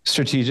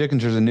 Strategic in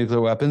terms of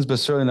nuclear weapons, but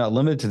certainly not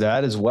limited to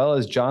that, as well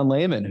as John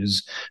Lehman,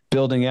 who's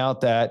building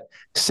out that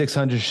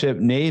 600-ship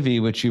Navy,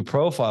 which you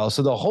profile.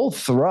 So the whole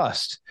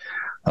thrust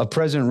of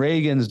President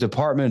Reagan's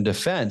Department of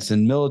Defense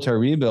and military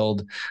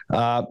rebuild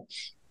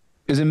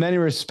is in many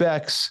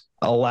respects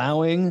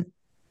allowing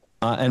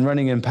and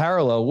running in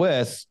parallel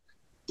with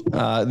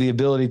the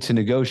ability to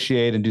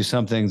negotiate and do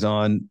some things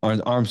on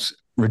arms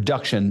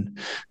reduction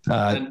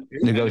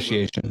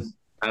negotiation.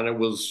 And it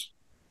was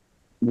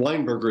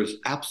Weinberger's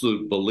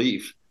absolute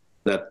belief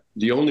that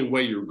the only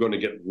way you're going to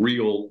get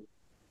real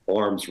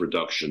arms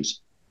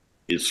reductions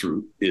is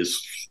through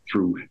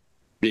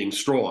being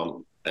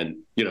strong and,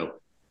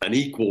 an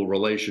equal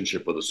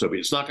relationship with the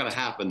Soviets. It's not going to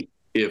happen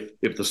if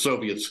the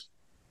Soviets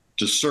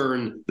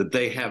discern that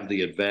they have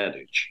the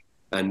advantage.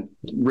 And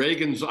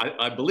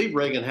I believe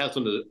Reagan has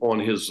on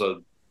his,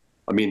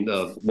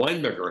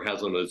 Weinberger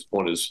has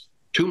on his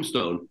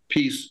tombstone,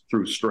 peace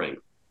through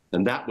strength.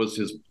 And that was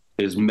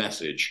his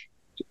message,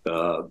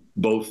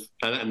 both,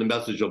 and the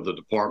message of the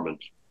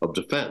Department of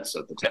Defense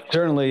at the time.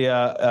 Certainly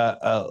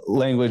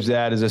language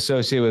that is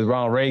associated with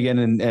Ronald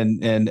Reagan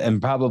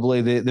and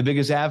probably the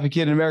biggest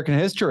advocate in American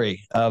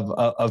history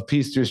of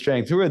peace through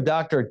strength. Through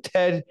Dr.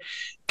 Ted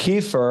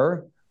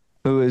Keefer,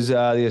 who is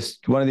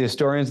one of the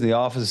historians in the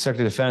Office of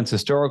Secretary of Defense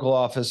Historical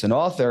Office and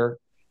author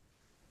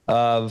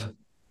of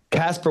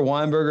Caspar,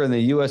 Weinberger and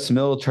the U.S.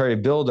 Military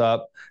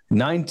Buildup,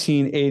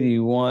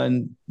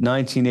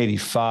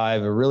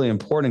 1981-1985, a really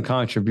important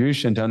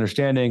contribution to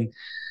understanding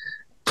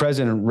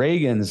President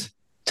Reagan's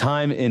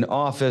time in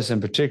office,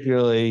 and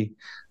particularly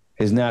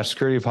his national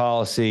security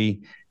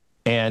policy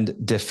and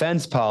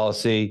defense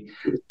policy.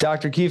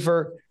 Dr.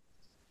 Keefer,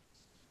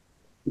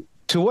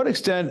 to what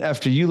extent,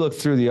 after you look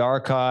through the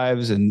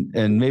archives,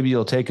 and maybe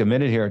you'll take a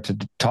minute here to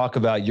talk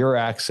about your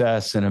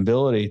access and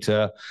ability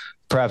to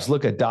perhaps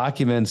look at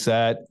documents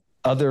that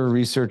other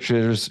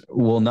researchers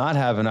will not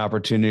have an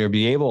opportunity or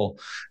be able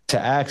to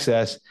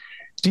access,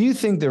 do you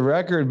think the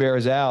record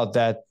bears out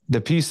that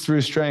the peace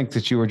through strength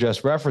that you were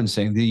just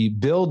referencing, the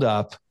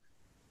buildup,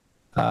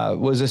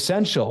 was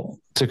essential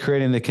to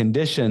creating the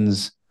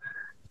conditions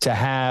to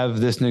have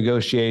this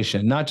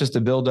negotiation, not just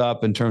the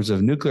buildup in terms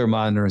of nuclear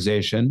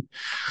modernization,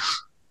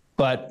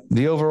 but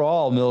the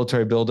overall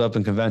military buildup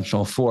and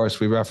conventional force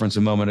we referenced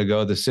a moment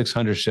ago, the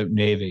 600-ship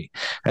Navy?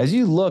 As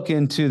you look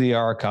into the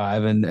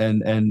archive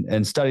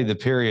and study the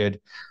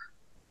period,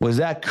 was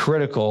that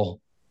critical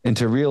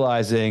into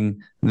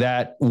realizing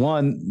that,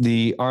 one,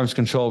 the Arms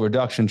Control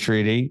Reduction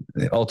Treaty,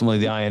 ultimately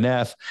the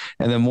INF,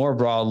 and then more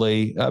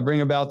broadly, bring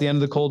about the end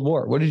of the Cold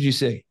War? What did you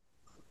see?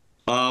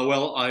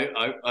 Well,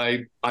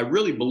 I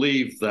really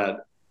believe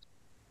that,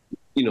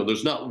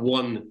 there's not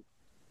one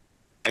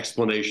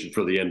explanation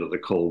for the end of the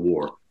Cold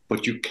War,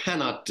 but you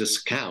cannot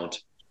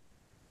discount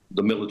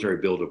the military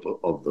buildup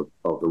of the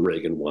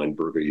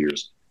Reagan-Weinberger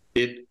years.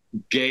 It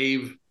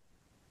gave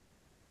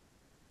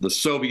the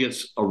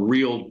Soviets a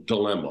real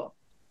dilemma.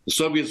 The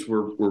Soviets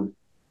were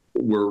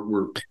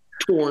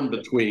torn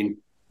between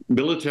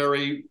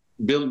military,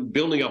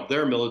 building up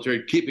their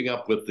military, keeping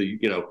up with the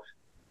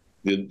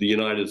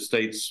United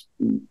States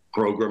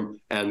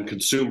program and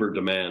consumer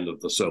demand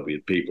of the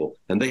Soviet people,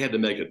 and they had to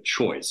make a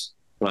choice.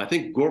 And I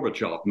think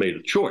Gorbachev made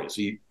a choice.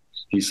 He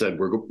said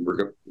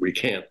we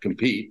can't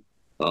compete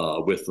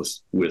with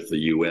the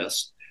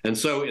U.S. And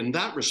so, in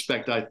that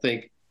respect, I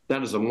think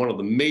that is one of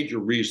the major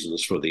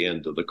reasons for the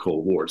end of the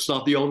Cold War. It's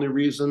not the only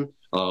reason.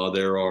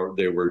 There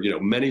were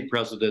many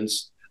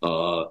presidents.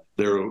 There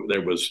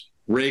was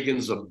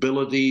Reagan's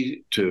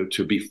ability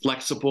to be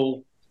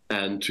flexible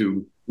and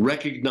to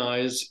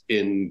recognize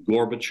in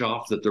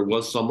Gorbachev that there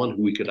was someone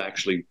who we could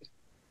actually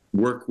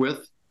work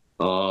with.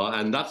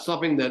 And that's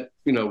something that,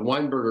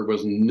 Weinberger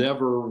was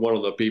never one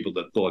of the people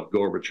that thought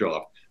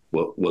Gorbachev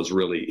was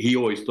really, he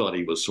always thought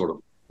he was sort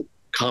of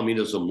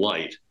communism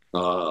light,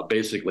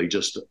 basically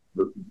just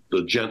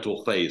the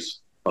gentle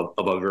face of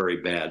a very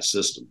bad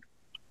system.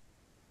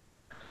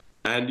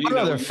 And go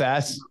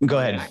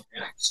ahead.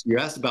 You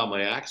asked about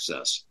my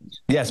access.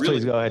 Yes, really,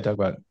 please go ahead. Talk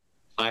about it.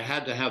 I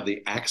had to have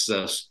the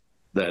access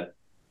that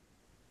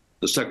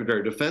the Secretary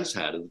of Defense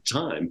had at the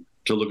time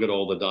to look at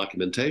all the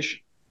documentation.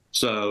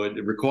 So it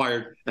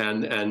required,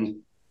 and I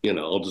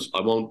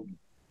won't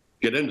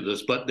get into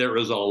this, but there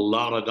is a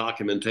lot of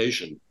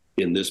documentation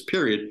in this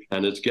period,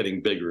 and it's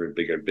getting bigger and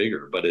bigger and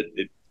bigger. But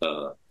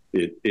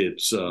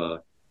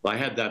I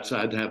had to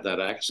have that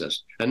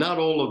access, and not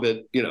all of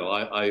it.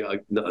 I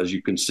as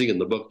you can see in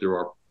the book, there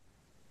are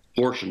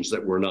portions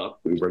that we were not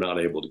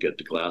able to get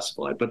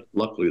declassified, but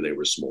luckily they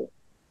were small.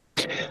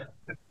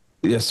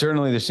 Yes,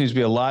 certainly there seems to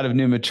be a lot of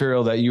new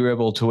material that you were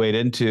able to wade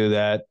into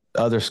that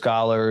other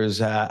scholars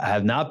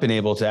have not been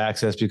able to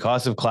access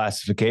because of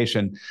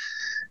classification.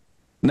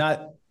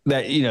 Not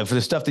that, for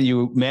the stuff that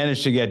you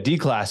managed to get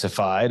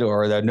declassified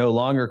or that are no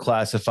longer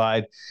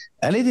classified,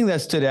 anything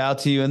that stood out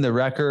to you in the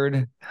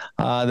record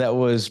that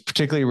was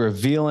particularly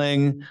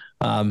revealing,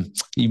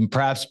 you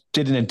perhaps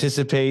didn't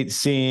anticipate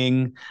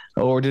seeing,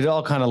 or did it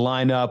all kind of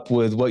line up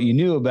with what you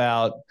knew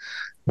about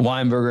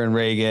Weinberger and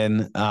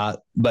Reagan,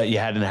 but you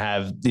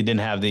didn't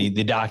have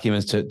the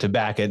documents to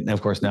back it, and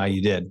of course now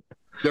you did.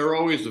 There are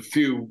always a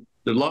few.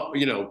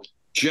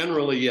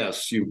 Generally,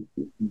 yes.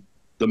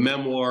 The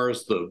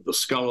memoirs, the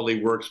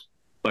scholarly works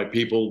by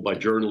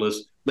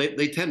journalists,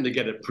 they tend to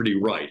get it pretty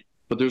right.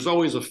 But there's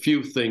always a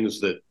few things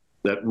that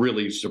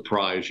really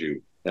surprise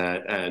you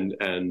and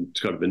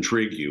kind of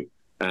intrigue you.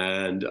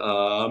 And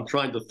I'm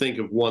trying to think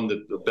of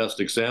the best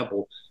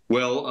example.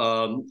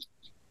 Well,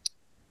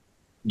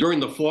 during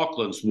the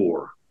Falklands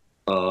War,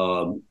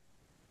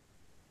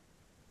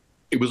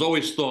 it was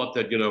always thought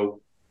that,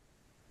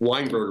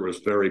 Weinberger was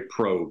very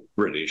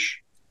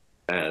pro-British,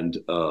 and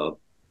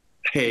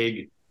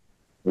Haig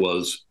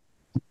was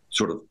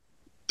sort of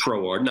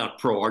not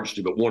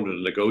pro-Argentina, but wanted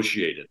to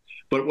negotiate it.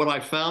 But what I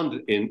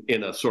found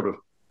in a sort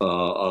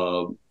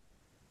of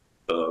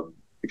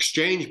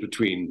exchange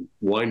between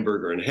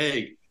Weinberger and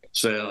Haig,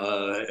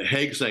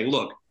 Haig saying,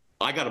 "Look,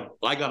 I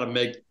gotta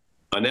make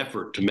an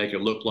effort to make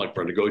it look like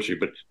we're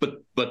negotiating,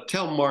 but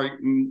tell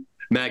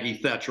Maggie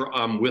Thatcher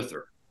I'm with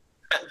her,"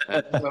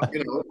 and,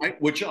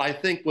 which I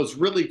think was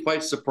really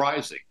quite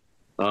surprising.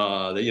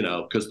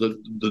 Because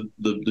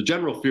the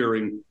general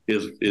fearing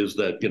is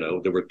that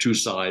there were two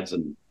sides,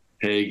 and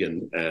Haig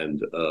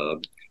and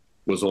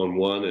was on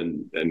one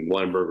and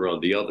Weinberger on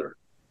the other.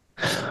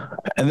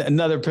 And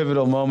another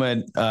pivotal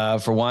moment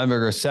for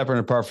Weinberger, separate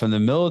and apart from the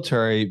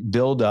military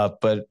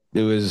buildup, but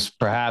it was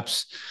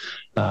perhaps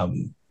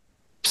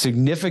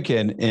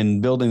significant in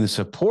building the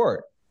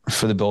support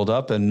for the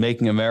buildup and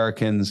making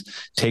Americans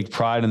take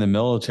pride in the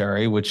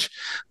military, which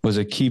was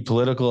a key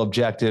political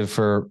objective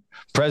for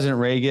President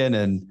Reagan,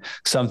 and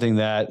something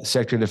that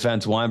Secretary of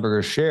Defense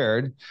Weinberger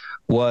shared,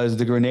 was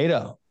the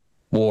Grenada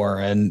War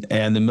and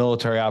the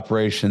military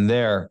operation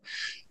there.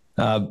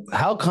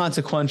 How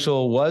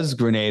consequential was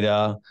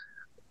Grenada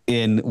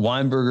in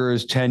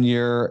Weinberger's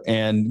tenure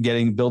and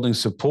building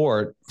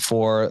support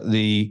for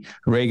the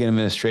Reagan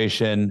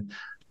administration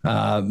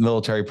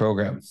military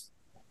program?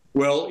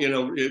 Well,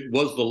 it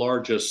was the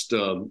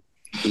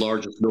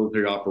largest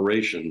military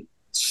operation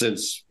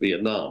since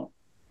Vietnam,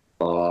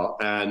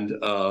 and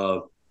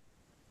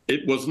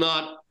it was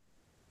not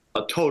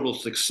a total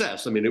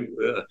success. I mean,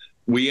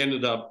 we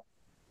ended up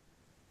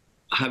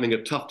having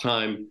a tough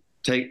time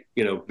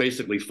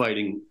basically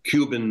fighting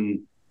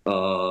Cuban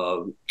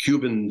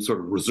sort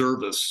of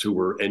reservists who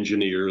were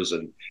engineers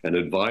and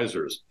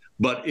advisors.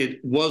 But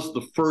it was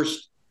the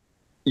first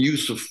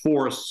use of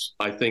force,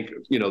 I think,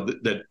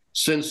 that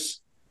since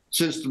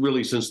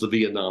the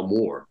Vietnam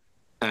War.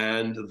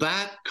 And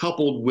that,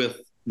 coupled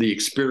with the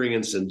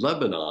experience in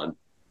Lebanon,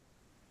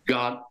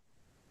 got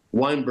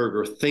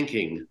Weinberger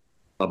thinking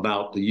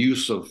about the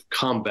use of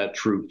combat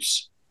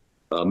troops,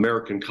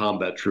 American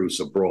combat troops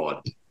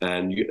abroad.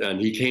 And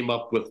he came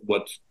up with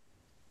what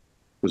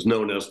was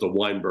known as the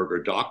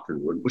Weinberger Doctrine,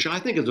 which I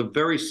think is a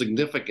very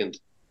significant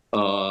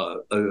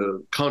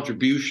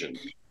contribution.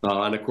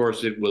 And of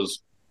course, it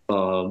was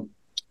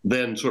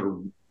then sort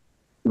of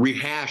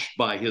rehashed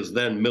by his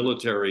then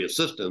military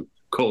assistant,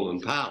 Colin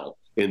Powell,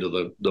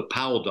 into the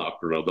Powell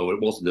Doctrine, although it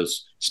wasn't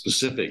as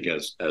specific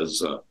as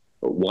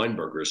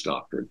Weinberger's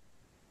doctrine.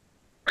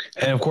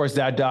 And of course,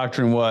 that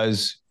doctrine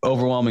was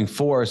overwhelming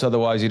force.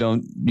 Otherwise, you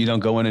don't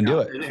go in and do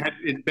it.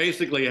 It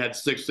basically had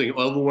six things: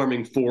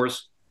 overwhelming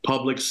force,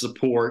 public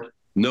support,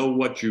 know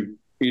what you're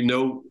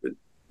going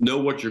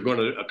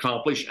to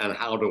accomplish and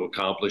how to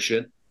accomplish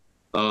it.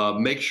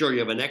 Make sure you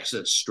have an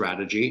exit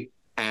strategy,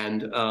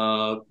 and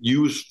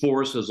use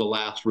force as a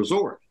last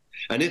resort.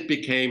 And it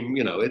became,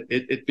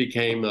 it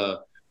became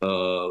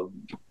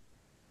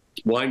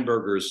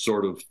Weinberger's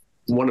sort of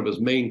one of his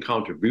main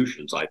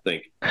contributions, I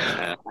think.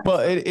 Well,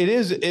 it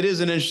is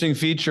an interesting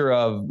feature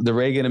of the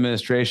Reagan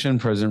administration,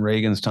 President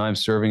Reagan's time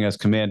serving as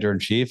commander in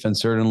chief, and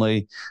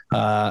certainly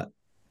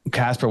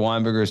Caspar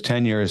Weinberger's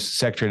tenure as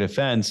Secretary of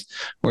Defense.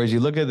 Whereas you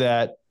look at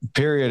that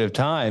period of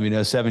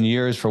time, 7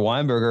 years for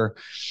Weinberger,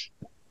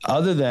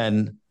 other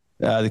than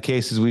the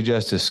cases we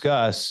just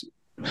discussed,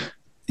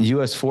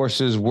 U.S.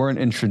 forces weren't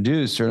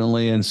introduced,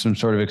 certainly in some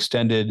sort of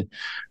extended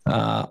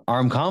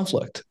armed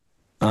conflict.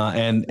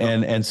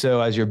 And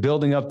so as you're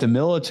building up the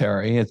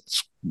military,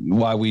 it's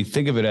why we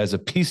think of it as a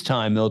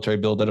peacetime military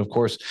build. And of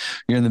course,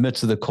 you're in the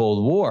midst of the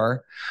Cold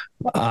War.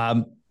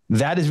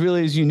 That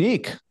is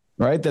unique,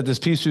 right? That this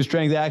peace through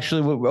strength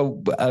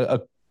actually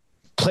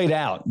played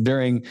out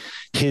during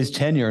his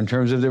tenure in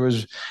terms of there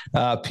was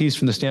peace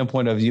from the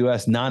standpoint of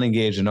U.S.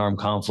 non-engaged in armed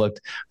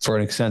conflict for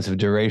an extensive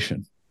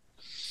duration.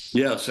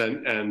 Yes,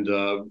 and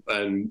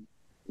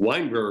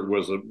Weinberger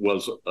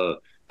was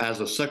as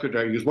a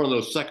secretary, he was one of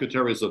those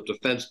secretaries of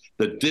defense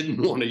that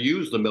didn't want to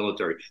use the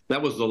military.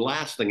 That was the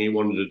last thing he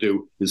wanted to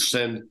do, is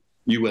send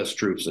U.S.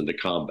 troops into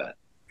combat.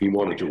 He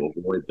wanted to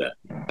avoid that.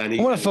 And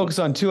I want to focus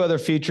on two other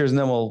features, and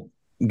then we'll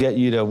get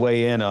you to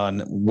weigh in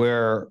on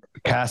where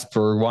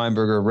Caspar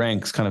Weinberger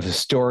ranks kind of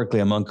historically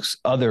amongst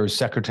other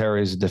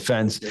secretaries of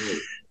defense.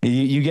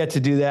 You get to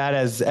do that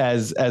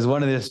as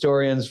one of the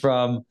historians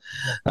from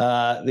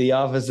the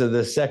Office of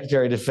the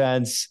Secretary of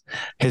Defense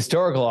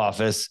Historical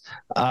Office.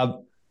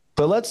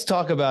 But let's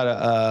talk about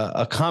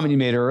a comment you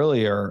made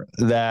earlier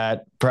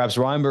that perhaps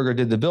Weinberger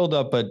did the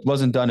buildup, but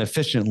wasn't done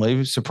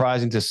efficiently,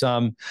 surprising to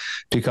some,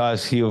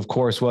 because he, of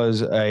course,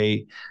 was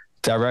a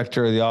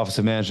director of the Office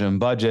of Management and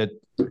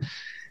Budget.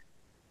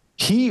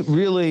 He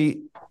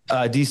really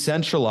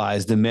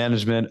decentralized the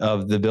management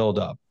of the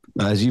buildup.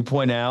 As you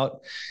point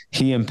out,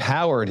 he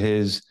empowered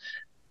his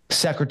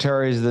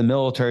secretaries of the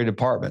military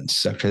departments,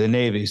 Secretary of the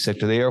Navy,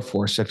 Secretary of the Air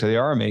Force, Secretary of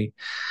the Army,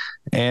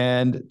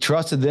 and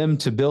trusted them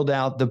to build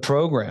out the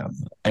program.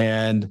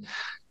 And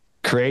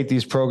create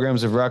these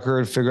programs of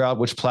record, figure out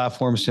which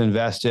platforms to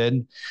invest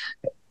in,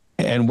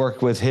 and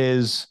work with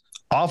his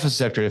Office of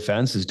Secretary of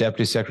Defense, his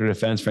Deputy Secretary of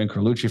Defense, Frank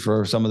Carlucci,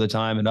 for some of the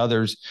time, and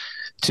others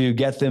to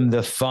get them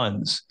the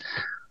funds.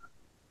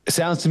 It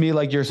sounds to me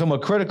like you're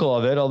somewhat critical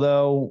of it,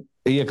 although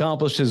he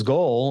accomplished his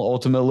goal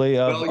ultimately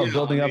of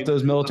building up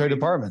those military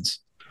departments.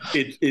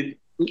 It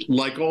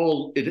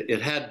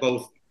had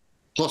both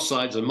plus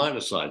sides and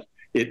minus sides.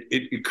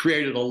 It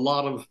created a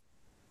lot of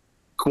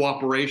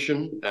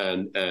cooperation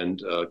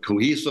and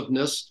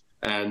cohesiveness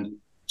and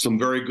some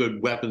very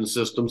good weapon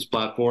systems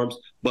platforms,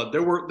 but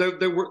there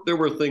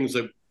were things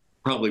that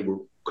probably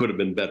could have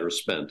been better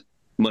spent.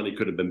 Money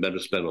could have been better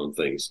spent on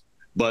things.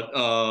 But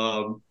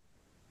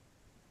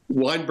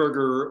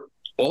Weinberger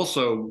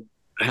also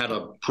had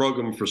a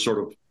program for sort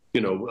of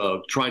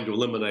trying to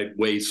eliminate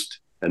waste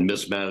and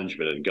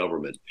mismanagement in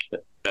government,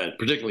 and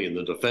particularly in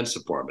the Defense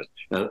Department,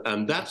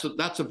 and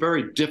that's a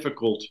very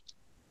difficult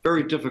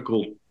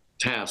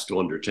task to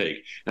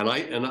undertake. And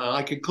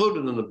I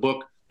concluded in the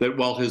book that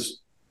while his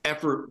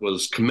effort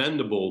was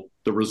commendable,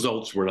 the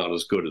results were not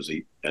as good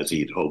as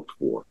he'd hoped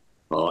for.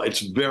 It's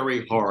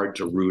very hard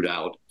to root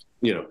out.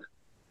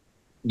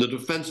 The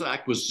defense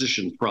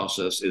acquisition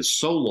process is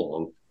so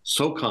long,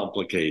 so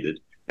complicated,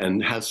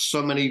 and has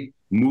so many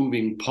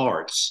moving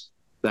parts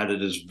that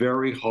it is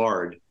very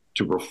hard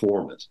to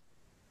reform it.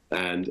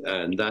 And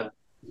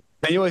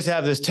you always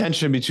have this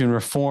tension between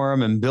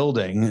reform and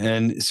building,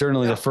 and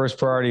certainly the first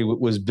priority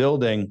was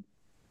building.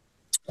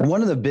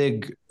 One of the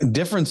big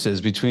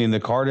differences between the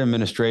Carter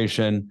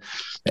administration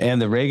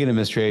and the Reagan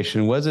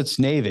administration was its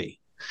Navy.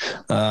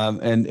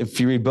 And if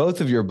you read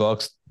both of your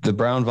books, the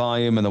Brown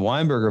volume and the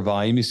Weinberger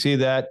volume, you see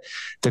that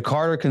the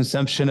Carter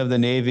conception of the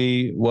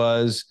Navy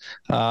was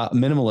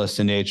minimalist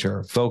in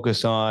nature,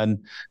 focused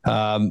on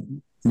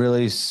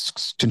really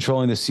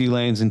controlling the sea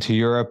lanes into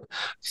Europe,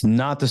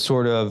 not the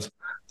sort of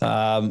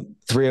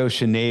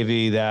three-ocean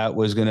Navy that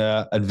was going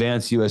to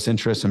advance U.S.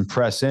 interests and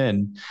press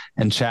in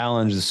and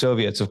challenge the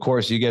Soviets. Of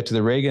course, you get to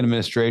the Reagan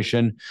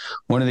administration,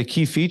 one of the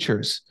key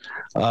features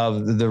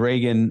of the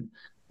Reagan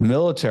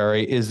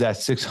military is that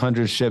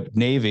 600-ship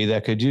Navy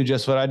that could do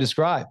just what I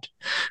described,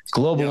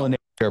 global in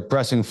nature,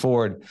 pressing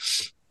forward.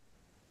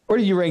 Where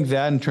do you rank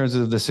that in terms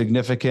of the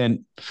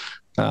significant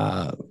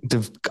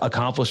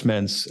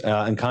accomplishments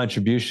and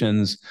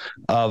contributions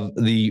of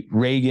the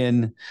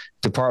Reagan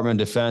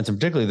Department of Defense, and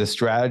particularly the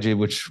strategy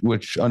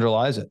which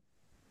underlies it?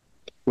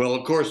 Well,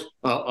 of course,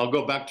 I'll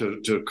go back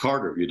to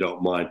Carter, if you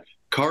don't mind.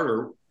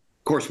 Carter, of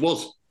course,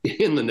 was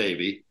in the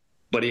Navy,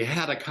 but he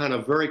had a kind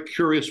of very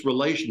curious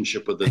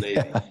relationship with the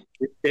Navy.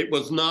 It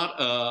was not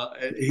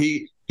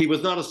he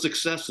was not a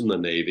success in the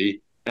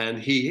Navy,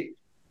 and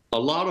a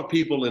lot of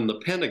people in the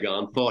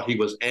Pentagon thought he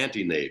was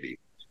anti-Navy.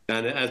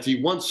 And as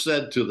he once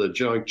said to the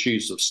Joint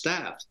Chiefs of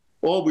Staff,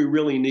 all we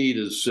really need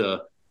is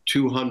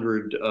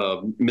 200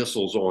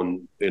 missiles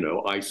on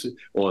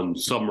on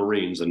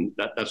submarines, and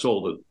that's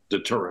all the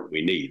deterrent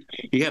we need.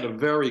 He had a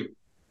very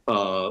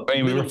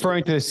we're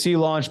referring to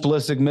sea-launched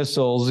ballistic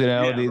missiles,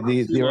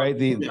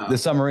 the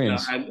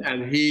submarines. Yeah.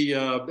 And he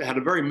had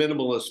a very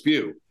minimalist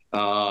view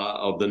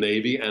of the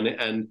Navy,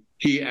 and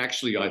he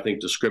actually, I think,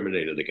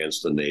 discriminated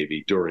against the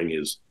Navy during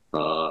his,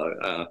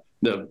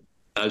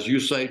 as you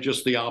say,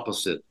 just the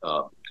opposite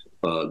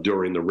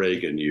during the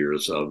Reagan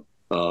years.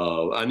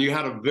 And you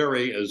had a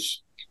very,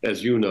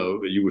 as you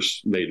know, you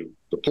made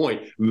the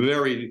point,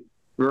 very,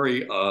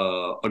 very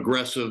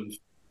aggressive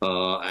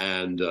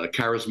and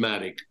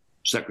charismatic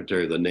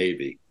Secretary of the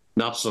Navy,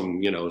 not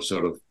some,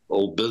 sort of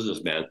old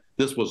businessman.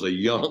 This was a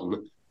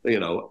young,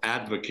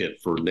 advocate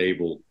for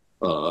naval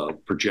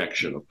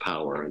projection of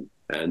power,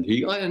 and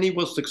he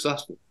was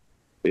successful.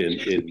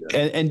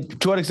 And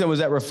to what extent was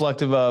that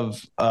reflective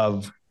of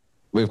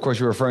course,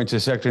 you're referring to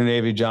Secretary of the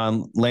Navy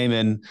John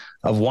Lehman,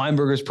 of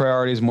Weinberger's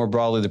priorities, more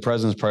broadly the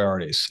president's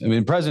priorities? I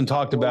mean, the president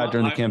talked about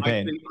during the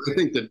campaign. I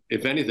think that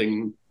if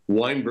anything,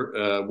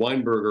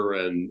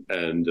 Weinberger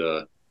and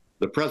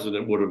the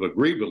president would have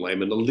agreed with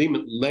Lehman.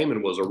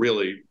 Lehman was a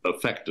really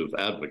effective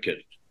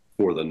advocate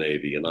for the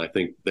Navy, and I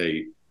think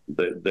they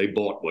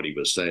bought what he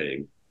was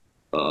saying.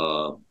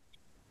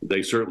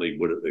 They certainly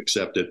would have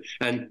accepted.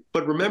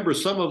 But remember,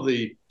 some of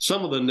the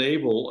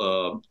Navy,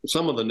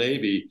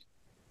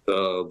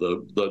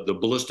 the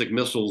ballistic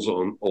missiles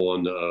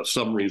on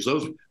submarines,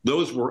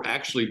 those were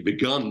actually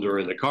begun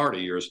during the Carter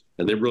years,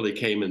 and they really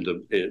came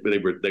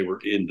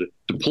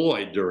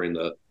deployed during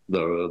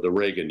the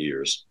Reagan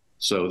years.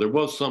 So there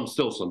was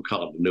still some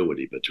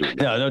continuity between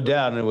them. No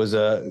doubt. And it was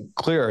a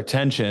clear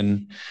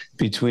tension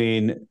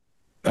between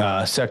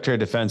Secretary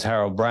of Defense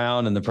Harold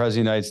Brown and the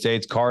President of the United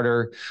States,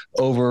 Carter,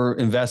 over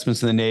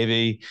investments in the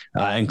Navy.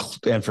 And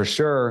for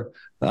sure,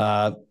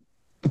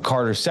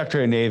 Carter's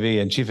Secretary of Navy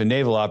and Chief of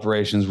Naval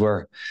Operations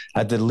were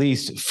at the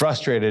least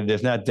frustrated,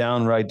 if not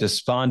downright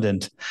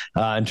despondent,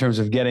 in terms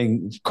of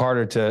getting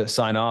Carter to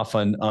sign off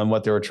on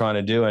what they were trying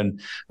to do.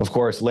 And of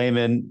course,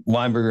 Lehman,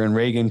 Weinberger, and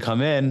Reagan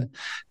come in,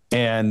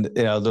 and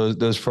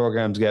those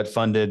programs get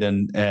funded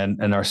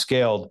and are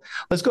scaled.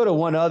 Let's go to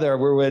one other.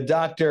 We're with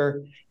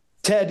Dr.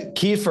 Ted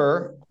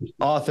Keefer,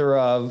 author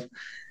of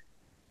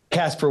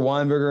Caspar,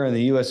 Weinberger and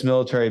the U.S.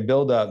 Military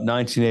Buildup,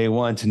 1981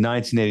 to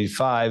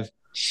 1985.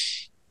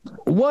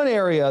 One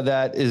area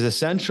that is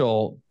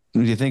essential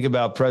when you think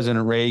about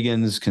President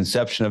Reagan's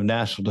conception of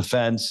national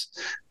defense,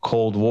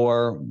 Cold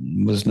War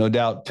was no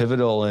doubt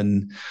pivotal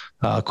in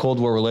Cold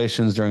War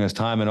relations during his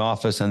time in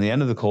office, and the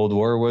end of the Cold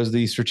War was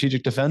the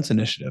Strategic Defense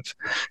Initiative,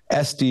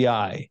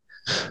 SDI.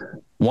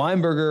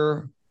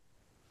 Weinberger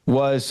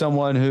was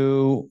someone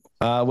who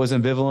was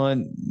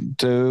ambivalent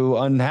to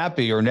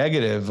unhappy or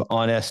negative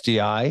on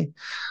SDI.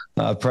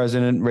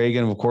 President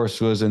Reagan, of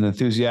course, was an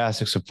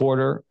enthusiastic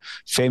supporter,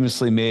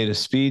 famously made a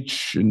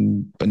speech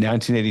in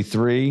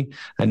 1983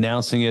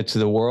 announcing it to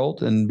the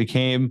world, and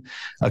became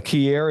a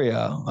key area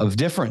of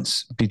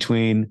difference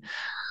between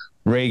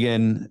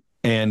Reagan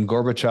and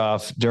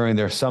Gorbachev during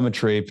their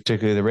summitry,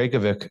 particularly the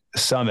Reykjavik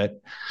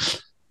summit.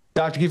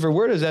 Dr. Keefer,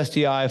 where does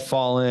SDI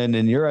fall in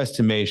your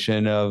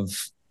estimation of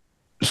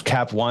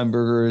Cap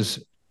Weinberger's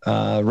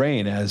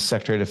reign as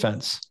Secretary of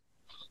Defense?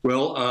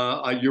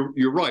 Well,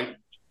 you're right.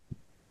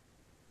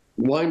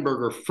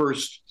 Weinberger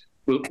first,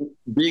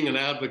 being an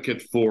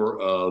advocate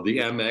for the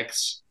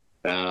MX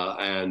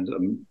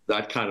and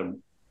that kind of,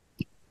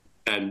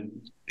 and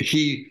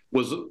he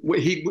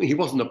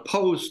wasn't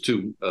opposed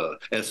to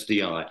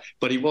SDI,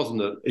 but he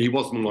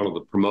wasn't one of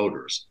the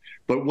promoters.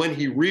 But when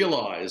he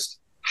realized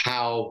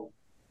how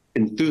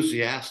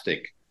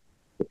enthusiastic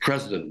the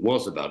president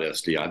was about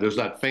SDI, there's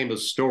that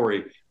famous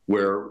story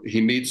where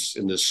he meets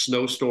in this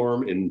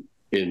snowstorm in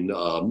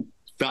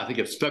I think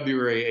it's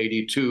February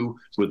 '82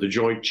 with the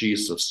Joint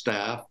Chiefs of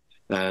Staff,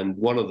 and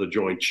one of the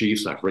Joint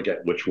Chiefs, I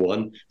forget which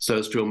one,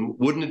 says to him,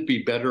 "Wouldn't it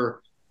be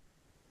better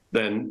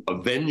than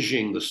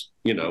avenging this,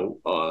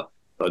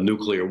 a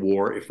nuclear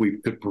war if we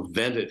could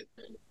prevent it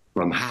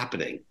from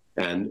happening,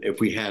 and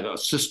if we had a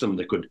system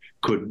that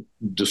could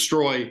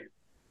destroy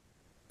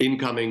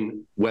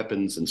incoming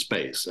weapons in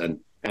space?"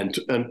 And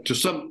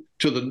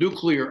to the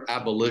nuclear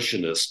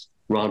abolitionist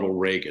Ronald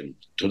Reagan,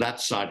 to that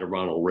side of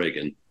Ronald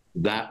Reagan,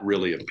 that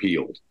really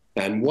appealed.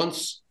 And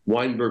once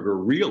Weinberger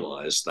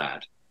realized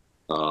that,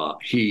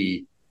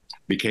 he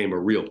became a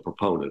real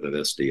proponent of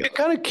SDI. I'm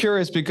kind of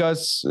curious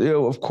because,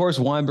 of course,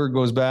 Weinberger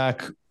goes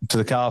back to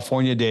the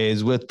California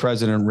days with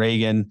President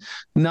Reagan,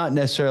 not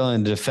necessarily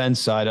on the defense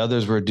side.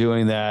 Others were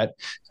doing that,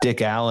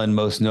 Dick Allen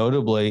most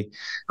notably.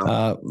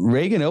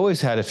 Reagan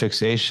always had a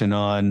fixation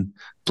on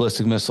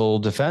ballistic missile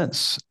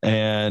defense,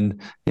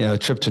 and a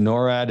trip to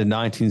NORAD in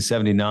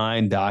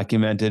 1979,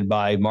 documented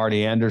by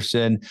Marty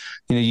Anderson.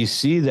 You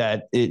see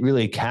that it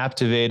really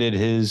captivated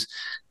his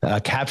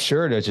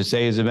captured, I should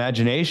say, his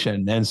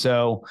imagination. And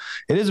so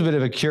it is a bit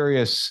of a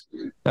curious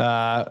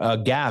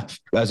gap,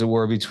 as it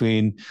were,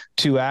 between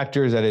two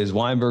actors, that is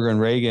Weinberger and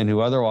Reagan,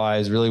 who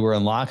otherwise really were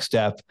in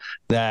lockstep,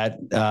 that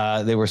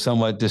they were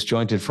somewhat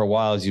disjointed for a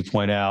while, as you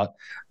point out,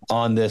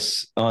 on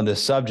this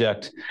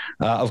subject.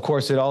 Of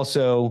course, it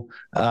also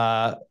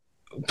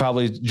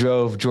probably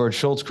drove George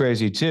Shultz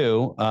crazy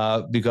too,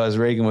 because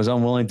Reagan was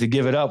unwilling to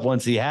give it up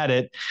once he had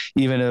it,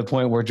 even to the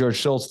point where George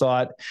Shultz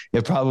thought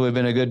it probably would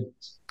have been a good,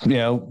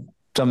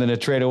 something to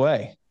trade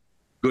away.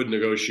 Good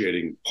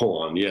negotiating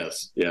pawn,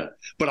 yes, yeah.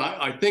 But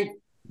I think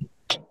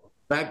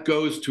that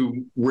goes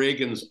to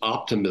Reagan's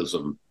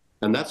optimism,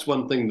 and that's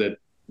one thing that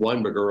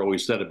Weinberger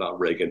always said about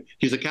Reagan.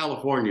 He's a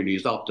Californian.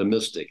 He's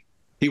optimistic.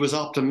 He was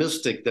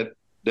optimistic that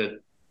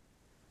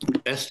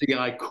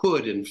SDI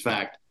could, in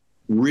fact,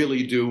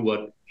 really do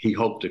what he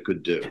hoped it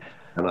could do.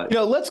 And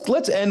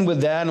let's end with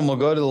that, and we'll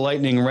go to the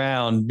lightning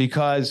round,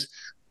 because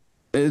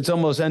it's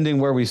almost ending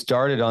where we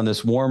started on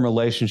this warm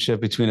relationship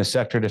between a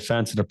Secretary of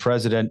Defense and a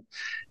president.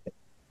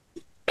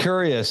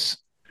 Curious,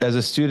 as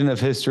a student of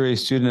history,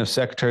 student of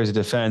Secretaries of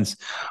Defense,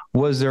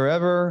 was there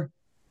ever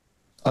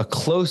a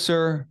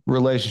closer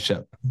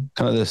relationship,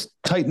 kind of this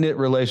tight-knit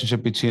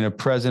relationship between a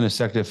president and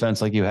Secretary of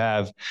Defense like you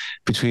have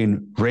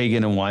between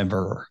Reagan and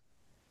Weinberger?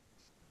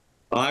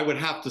 I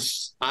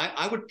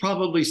would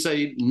probably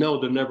say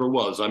no, there never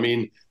was. I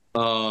mean,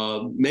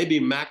 maybe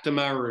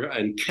McNamara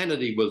and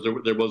Kennedy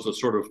there was a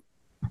sort of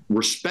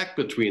respect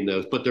between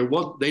those, but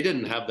they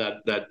didn't have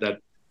that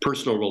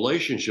personal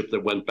relationship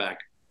that went back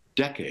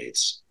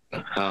decades.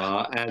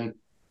 And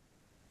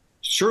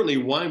certainly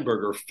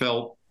Weinberger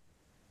felt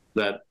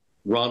that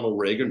Ronald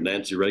Reagan,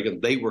 Nancy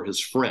Reagan, they were his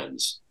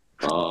friends.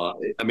 There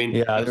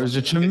was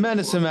a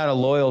tremendous amount of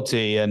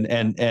loyalty and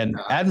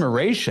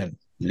admiration.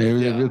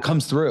 It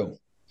comes through.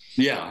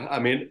 Yeah, I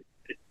mean,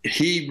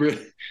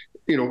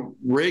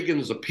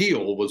 Reagan's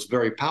appeal was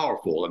very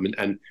powerful. I mean,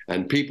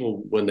 and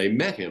people, when they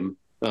met him,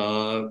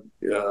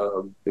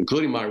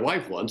 including my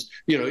wife once,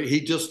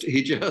 he just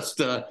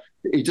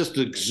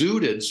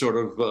exuded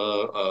sort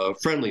of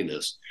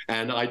friendliness.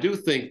 And I do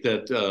think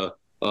that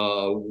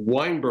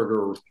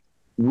Weinberger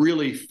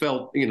really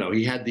felt,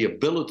 he had the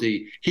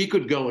ability. He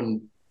could go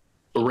and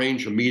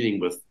arrange a meeting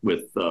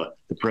with the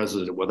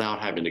president without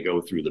having to go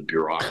through the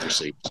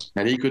bureaucracy,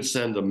 and he could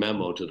send a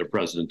memo to the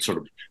president, sort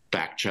of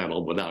back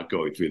channel, without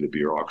going through the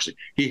bureaucracy.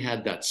 He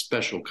had that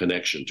special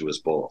connection to his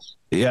boss.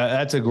 Yeah,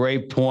 that's a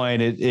great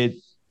point.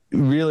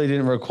 really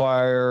didn't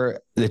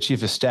require the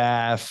chief of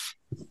staff,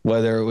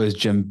 whether it was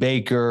Jim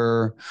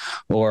Baker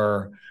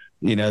or,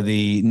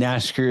 the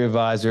national security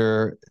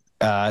advisor,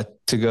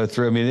 to go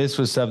through. I mean, this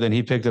was something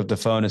he picked up the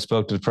phone and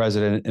spoke to the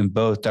president in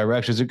both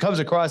directions. It comes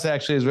across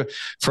actually as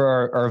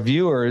for our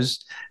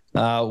viewers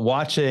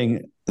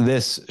watching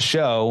this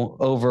show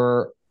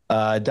over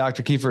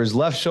Dr. Keefer's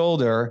left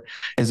shoulder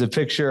is a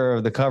picture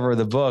of the cover of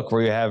the book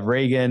where you have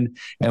Reagan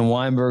and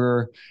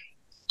Weinberger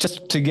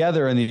just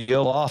together in the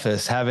Oval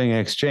Office having an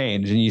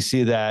exchange. And you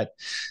see that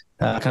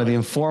kind of the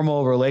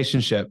informal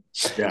relationship.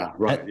 Yeah,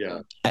 right,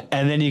 yeah.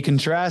 And then you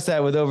contrast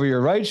that with over your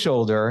right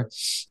shoulder,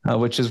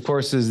 which of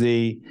course is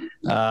the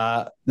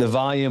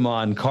volume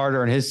on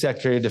Carter and his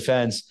Secretary of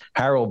Defense,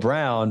 Harold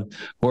Brown,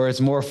 where it's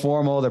more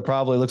formal. That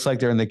probably looks like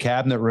they're in the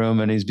cabinet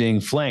room and he's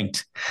being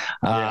flanked.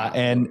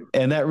 And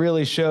that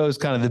really shows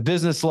kind of the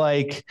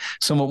business-like,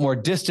 somewhat more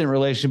distant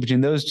relationship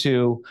between those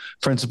two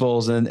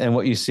principles and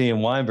what you see in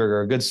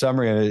Weinberger. A good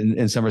summary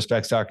in some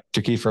respects,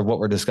 Dr. Keefer, of what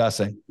we're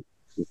discussing.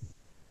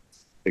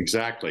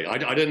 Exactly. I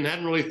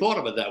hadn't really thought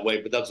of it that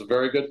way, but that's a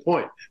very good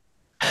point.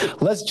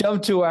 Let's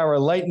jump to our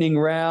lightning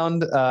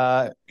round.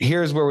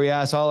 Here's where we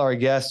ask all our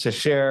guests to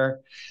share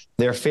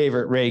their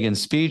favorite Reagan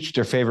speech,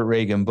 their favorite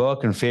Reagan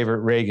book, and favorite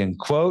Reagan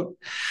quote.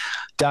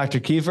 Dr.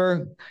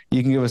 Keefer,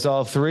 you can give us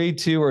all 3,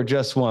 2, or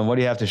just one. What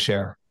do you have to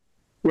share?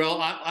 Well,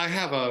 I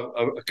have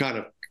a kind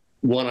of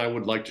one I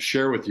would like to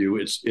share with you.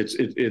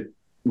 It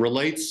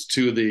relates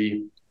to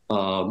the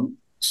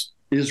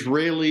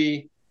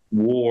Israeli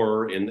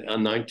war in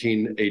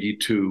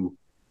 1982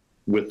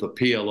 with the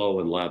PLO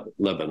in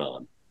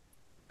Lebanon.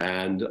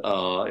 And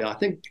I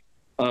think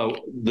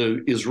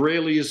the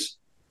Israelis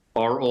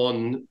are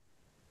on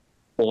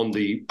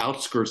the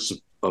outskirts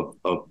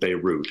of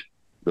Beirut.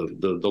 The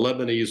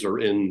Lebanese are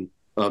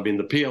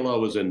the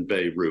PLO is in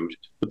Beirut.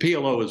 The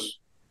PLO is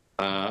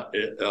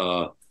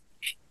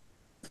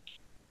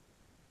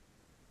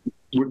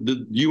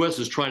the U.S.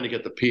 is trying to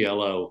get the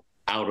PLO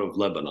out of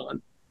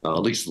Lebanon, at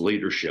least the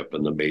leadership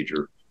and the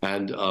major.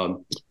 And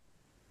the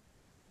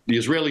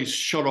Israelis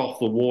shut off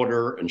the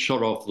water and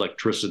shut off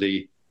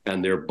electricity,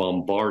 and they're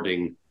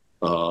bombarding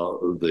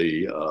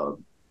the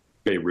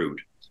Beirut.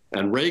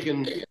 And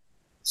Reagan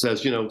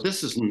says,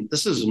 this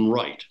isn't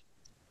right.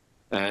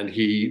 And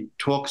he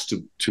talks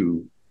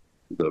to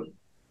the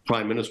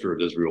Prime Minister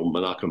of Israel,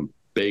 Menachem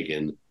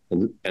Begin,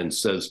 and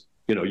says,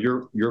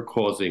 you're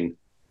causing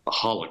a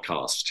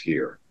Holocaust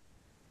here.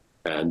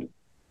 And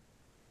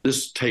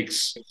this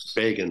takes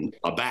Begin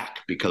aback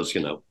because,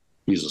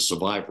 he's a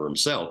survivor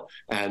himself.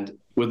 And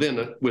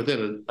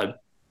within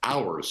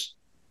hours,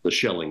 the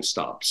shelling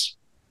stops.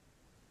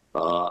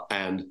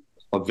 And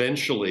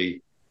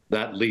eventually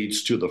that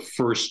leads to the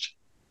first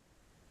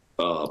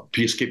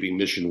peacekeeping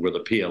mission where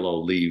the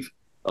PLO leave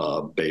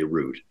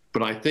Beirut.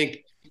 But I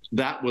think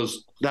that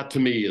to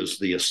me is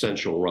the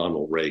essential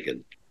Ronald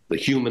Reagan, the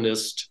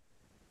humanist,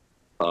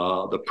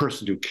 the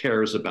person who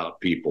cares about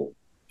people.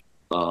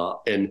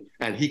 And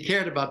he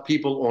cared about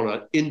people on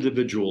an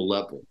individual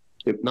level.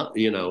 If not,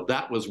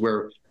 that was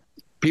where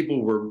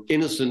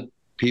innocent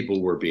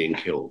people were being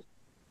killed.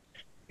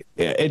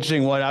 Yeah,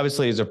 interesting one.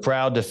 Obviously, he's a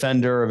proud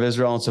defender of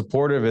Israel and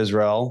supporter of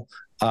Israel.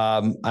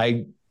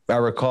 I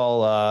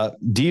recall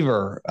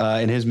Deaver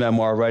in his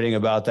memoir writing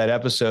about that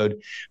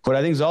episode. What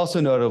I think is also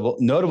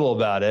notable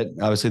about it,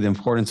 obviously the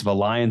importance of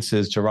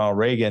alliances to Ronald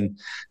Reagan,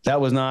 that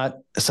was not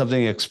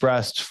something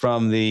expressed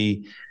from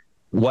the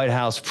White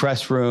House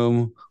press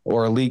room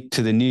or leaked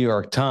to the New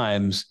York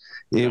Times.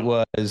 It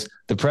was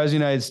the President of the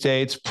United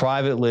States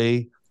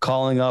privately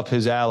calling up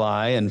his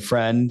ally and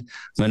friend,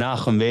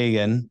 Menachem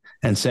Begin,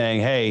 and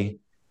saying, hey,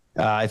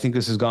 I think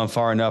this has gone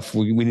far enough.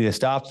 We need to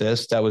stop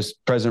this. That was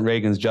President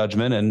Reagan's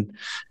judgment.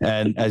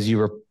 And as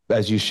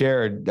you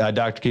shared,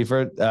 Dr.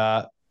 Keefer,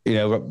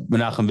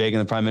 Menachem Begin,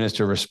 the Prime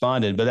Minister,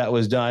 responded. But that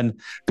was done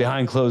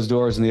behind closed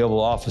doors in the Oval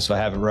Office, if I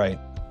have it right.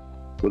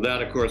 Well,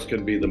 that, of course,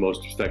 can be the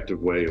most effective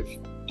way of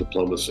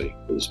diplomacy,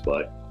 is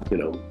by,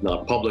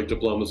 not public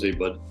diplomacy,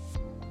 but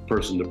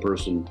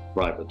person-to-person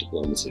private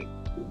diplomacy.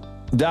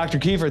 Dr.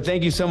 Keefer,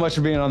 thank you so much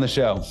for being on the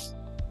show.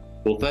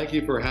 Well, thank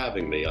you for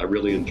having me. I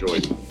really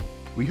enjoyed it.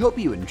 We hope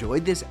you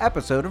enjoyed this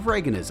episode of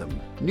Reaganism.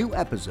 New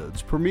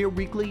episodes premiere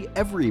weekly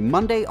every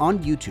Monday on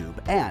YouTube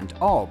and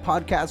all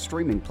podcast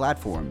streaming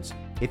platforms.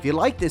 If you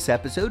like this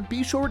episode,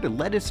 be sure to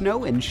let us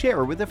know and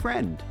share with a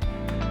friend.